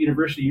major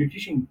university. You're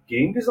teaching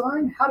game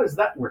design? How does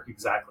that work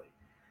exactly?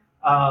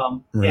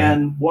 Right.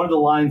 And one of the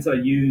lines I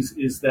use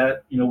is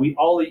that, we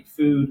all eat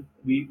food,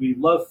 we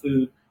love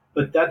food,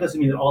 but that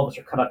doesn't mean that all of us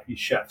are cut out to be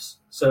chefs.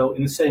 So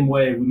in the same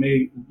way,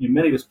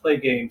 many of us play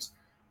games,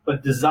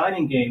 but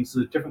designing games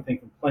is a different thing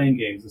from playing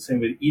games, the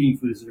same way that eating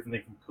food is a different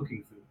thing from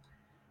cooking food.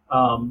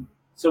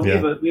 So we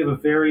have a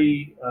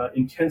very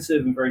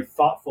intensive and very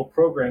thoughtful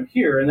program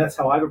here, and that's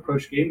how I've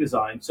approached game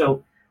design.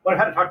 So what I've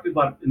had to talk to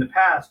people about in the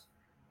past,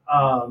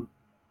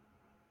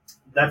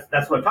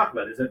 that's what I've talked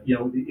about. Is that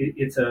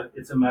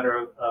it's a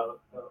matter of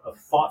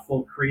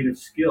thoughtful, creative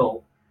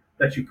skill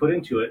that you put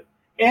into it,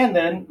 and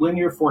then when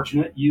you're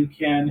fortunate, you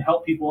can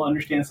help people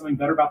understand something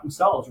better about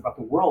themselves, or about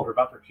the world, or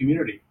about their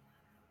community.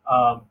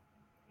 And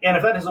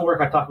if that doesn't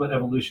work, I talk about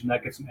evolution.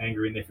 That gets them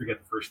angry, and they forget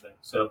the first thing.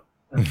 So.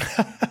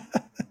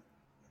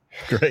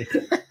 Great.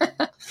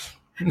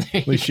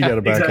 At least you got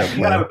a backup. Exactly.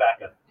 You gotta have a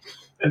backup.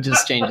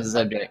 Just change the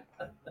subject.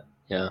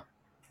 Yeah,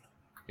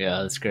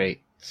 that's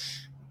great.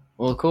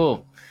 Well,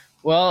 cool.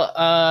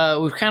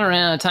 Well, we've kind of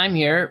ran out of time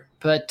here,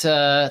 but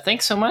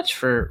thanks so much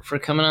for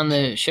coming on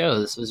the show.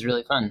 This was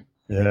really fun.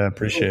 Yeah, I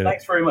appreciate it.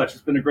 Thanks very much.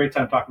 It's been a great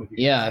time talking with you.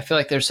 Yeah, I feel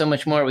like there's so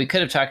much more we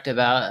could have talked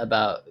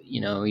about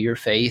your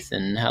faith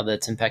and how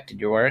that's impacted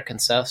your work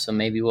and stuff. So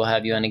maybe we'll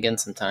have you on again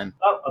sometime.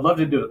 Oh, I'd love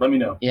to do it. Let me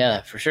know.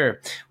 Yeah, for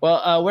sure.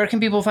 Well, where can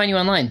people find you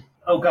online?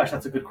 Oh gosh,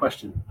 that's a good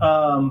question.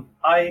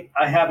 I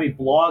have a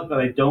blog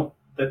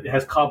that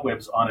has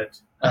cobwebs on it.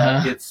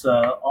 It's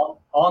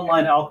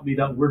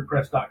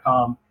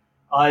onlinealchemy.wordpress.com.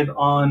 I'm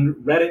on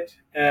Reddit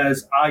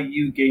as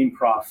IU Game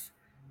Prof.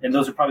 And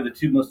those are probably the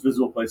two most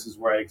visible places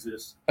where I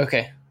exist.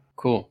 Okay,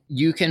 cool.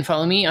 You can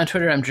follow me on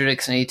Twitter. I'm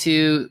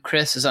DrDixon82.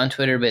 Chris is on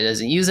Twitter, but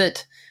doesn't use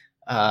it.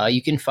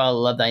 You can follow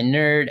Love Thy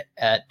Nerd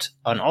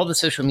on all the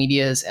social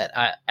medias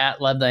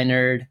at Love Thy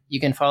Nerd. You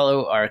can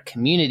follow our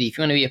community. If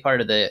you want to be a part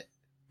of the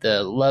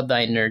Love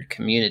Thy Nerd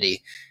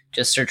community,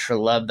 just search for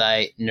Love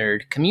Thy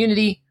Nerd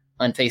Community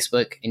on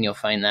Facebook, and you'll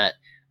find that.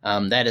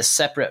 That is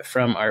separate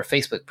from our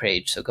Facebook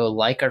page. So go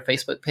like our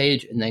Facebook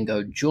page, and then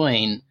go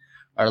join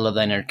our Love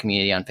Thy Nerd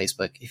community on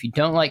Facebook. If you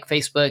don't like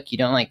Facebook, you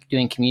don't like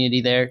doing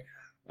community there,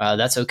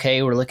 that's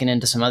okay. We're looking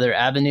into some other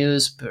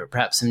avenues,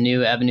 perhaps some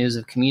new avenues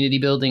of community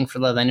building for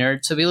Love Thy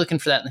Nerd. So be looking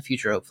for that in the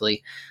future,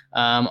 hopefully.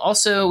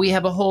 Also, we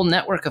have a whole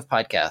network of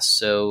podcasts.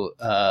 So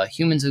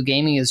Humans of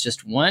Gaming is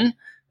just one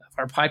of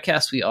our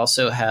podcasts. We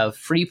also have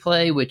Free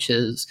Play, which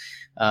is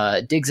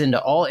digs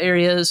into all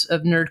areas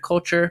of nerd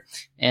culture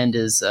and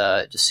is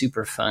just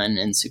super fun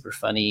and super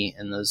funny.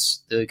 And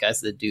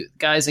the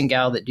guys and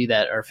gal that do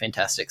that are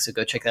fantastic. So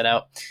go check that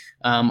out.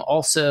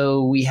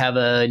 Also, we have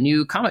a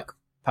new comic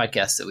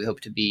podcast that we hope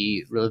to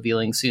be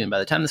revealing soon. By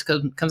the time this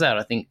comes out,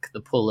 I think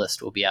the pull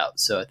list will be out.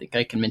 So I think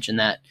I can mention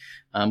that.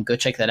 Go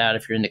check that out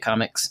if you're into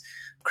comics.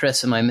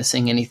 Chris, am I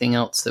missing anything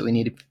else that we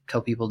need to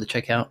tell people to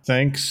check out?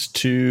 Thanks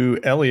to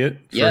Elliot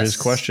for his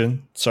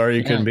question. Sorry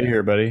you couldn't be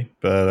here, buddy.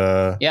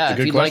 But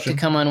if you'd like to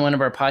come on one of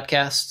our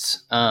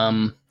podcasts,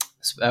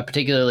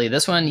 particularly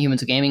this one,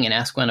 Humans of Gaming, and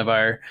ask one of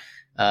our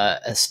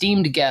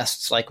esteemed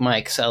guests like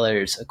Mike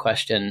Sellers a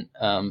question,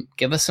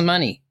 give us some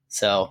money.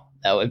 So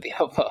that would be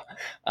helpful.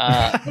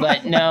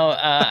 But no,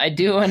 I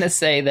do want to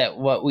say that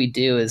what we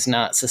do is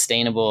not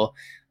sustainable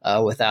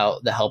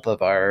without the help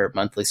of our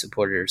monthly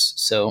supporters.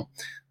 So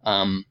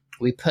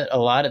we put a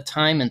lot of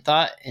time and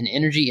thought and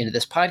energy into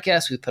this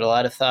podcast. We put a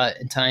lot of thought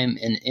and time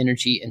and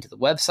energy into the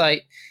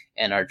website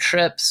and our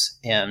trips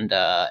and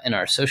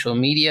our social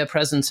media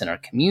presence and our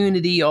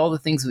community, all the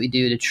things that we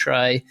do to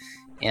try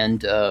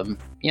and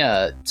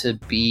to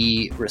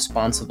be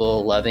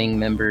responsible, loving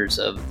members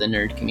of the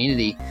nerd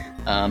community.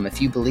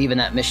 If you believe in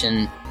that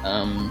mission,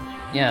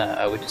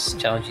 I would just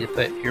challenge you to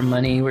put your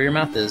money where your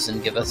mouth is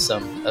and give us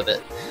some of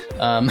it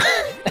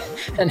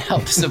and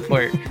help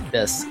support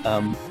this.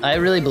 I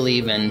really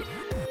believe in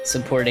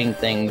supporting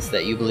things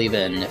that you believe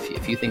in.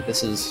 If you think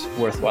this is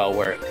worthwhile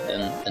work,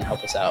 then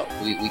help us out.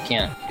 We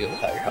can't do it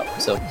without your help.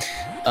 So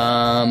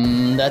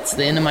that's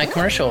the end of my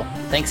commercial.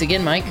 Thanks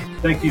again, Mike.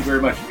 Thank you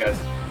very much, you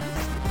guys.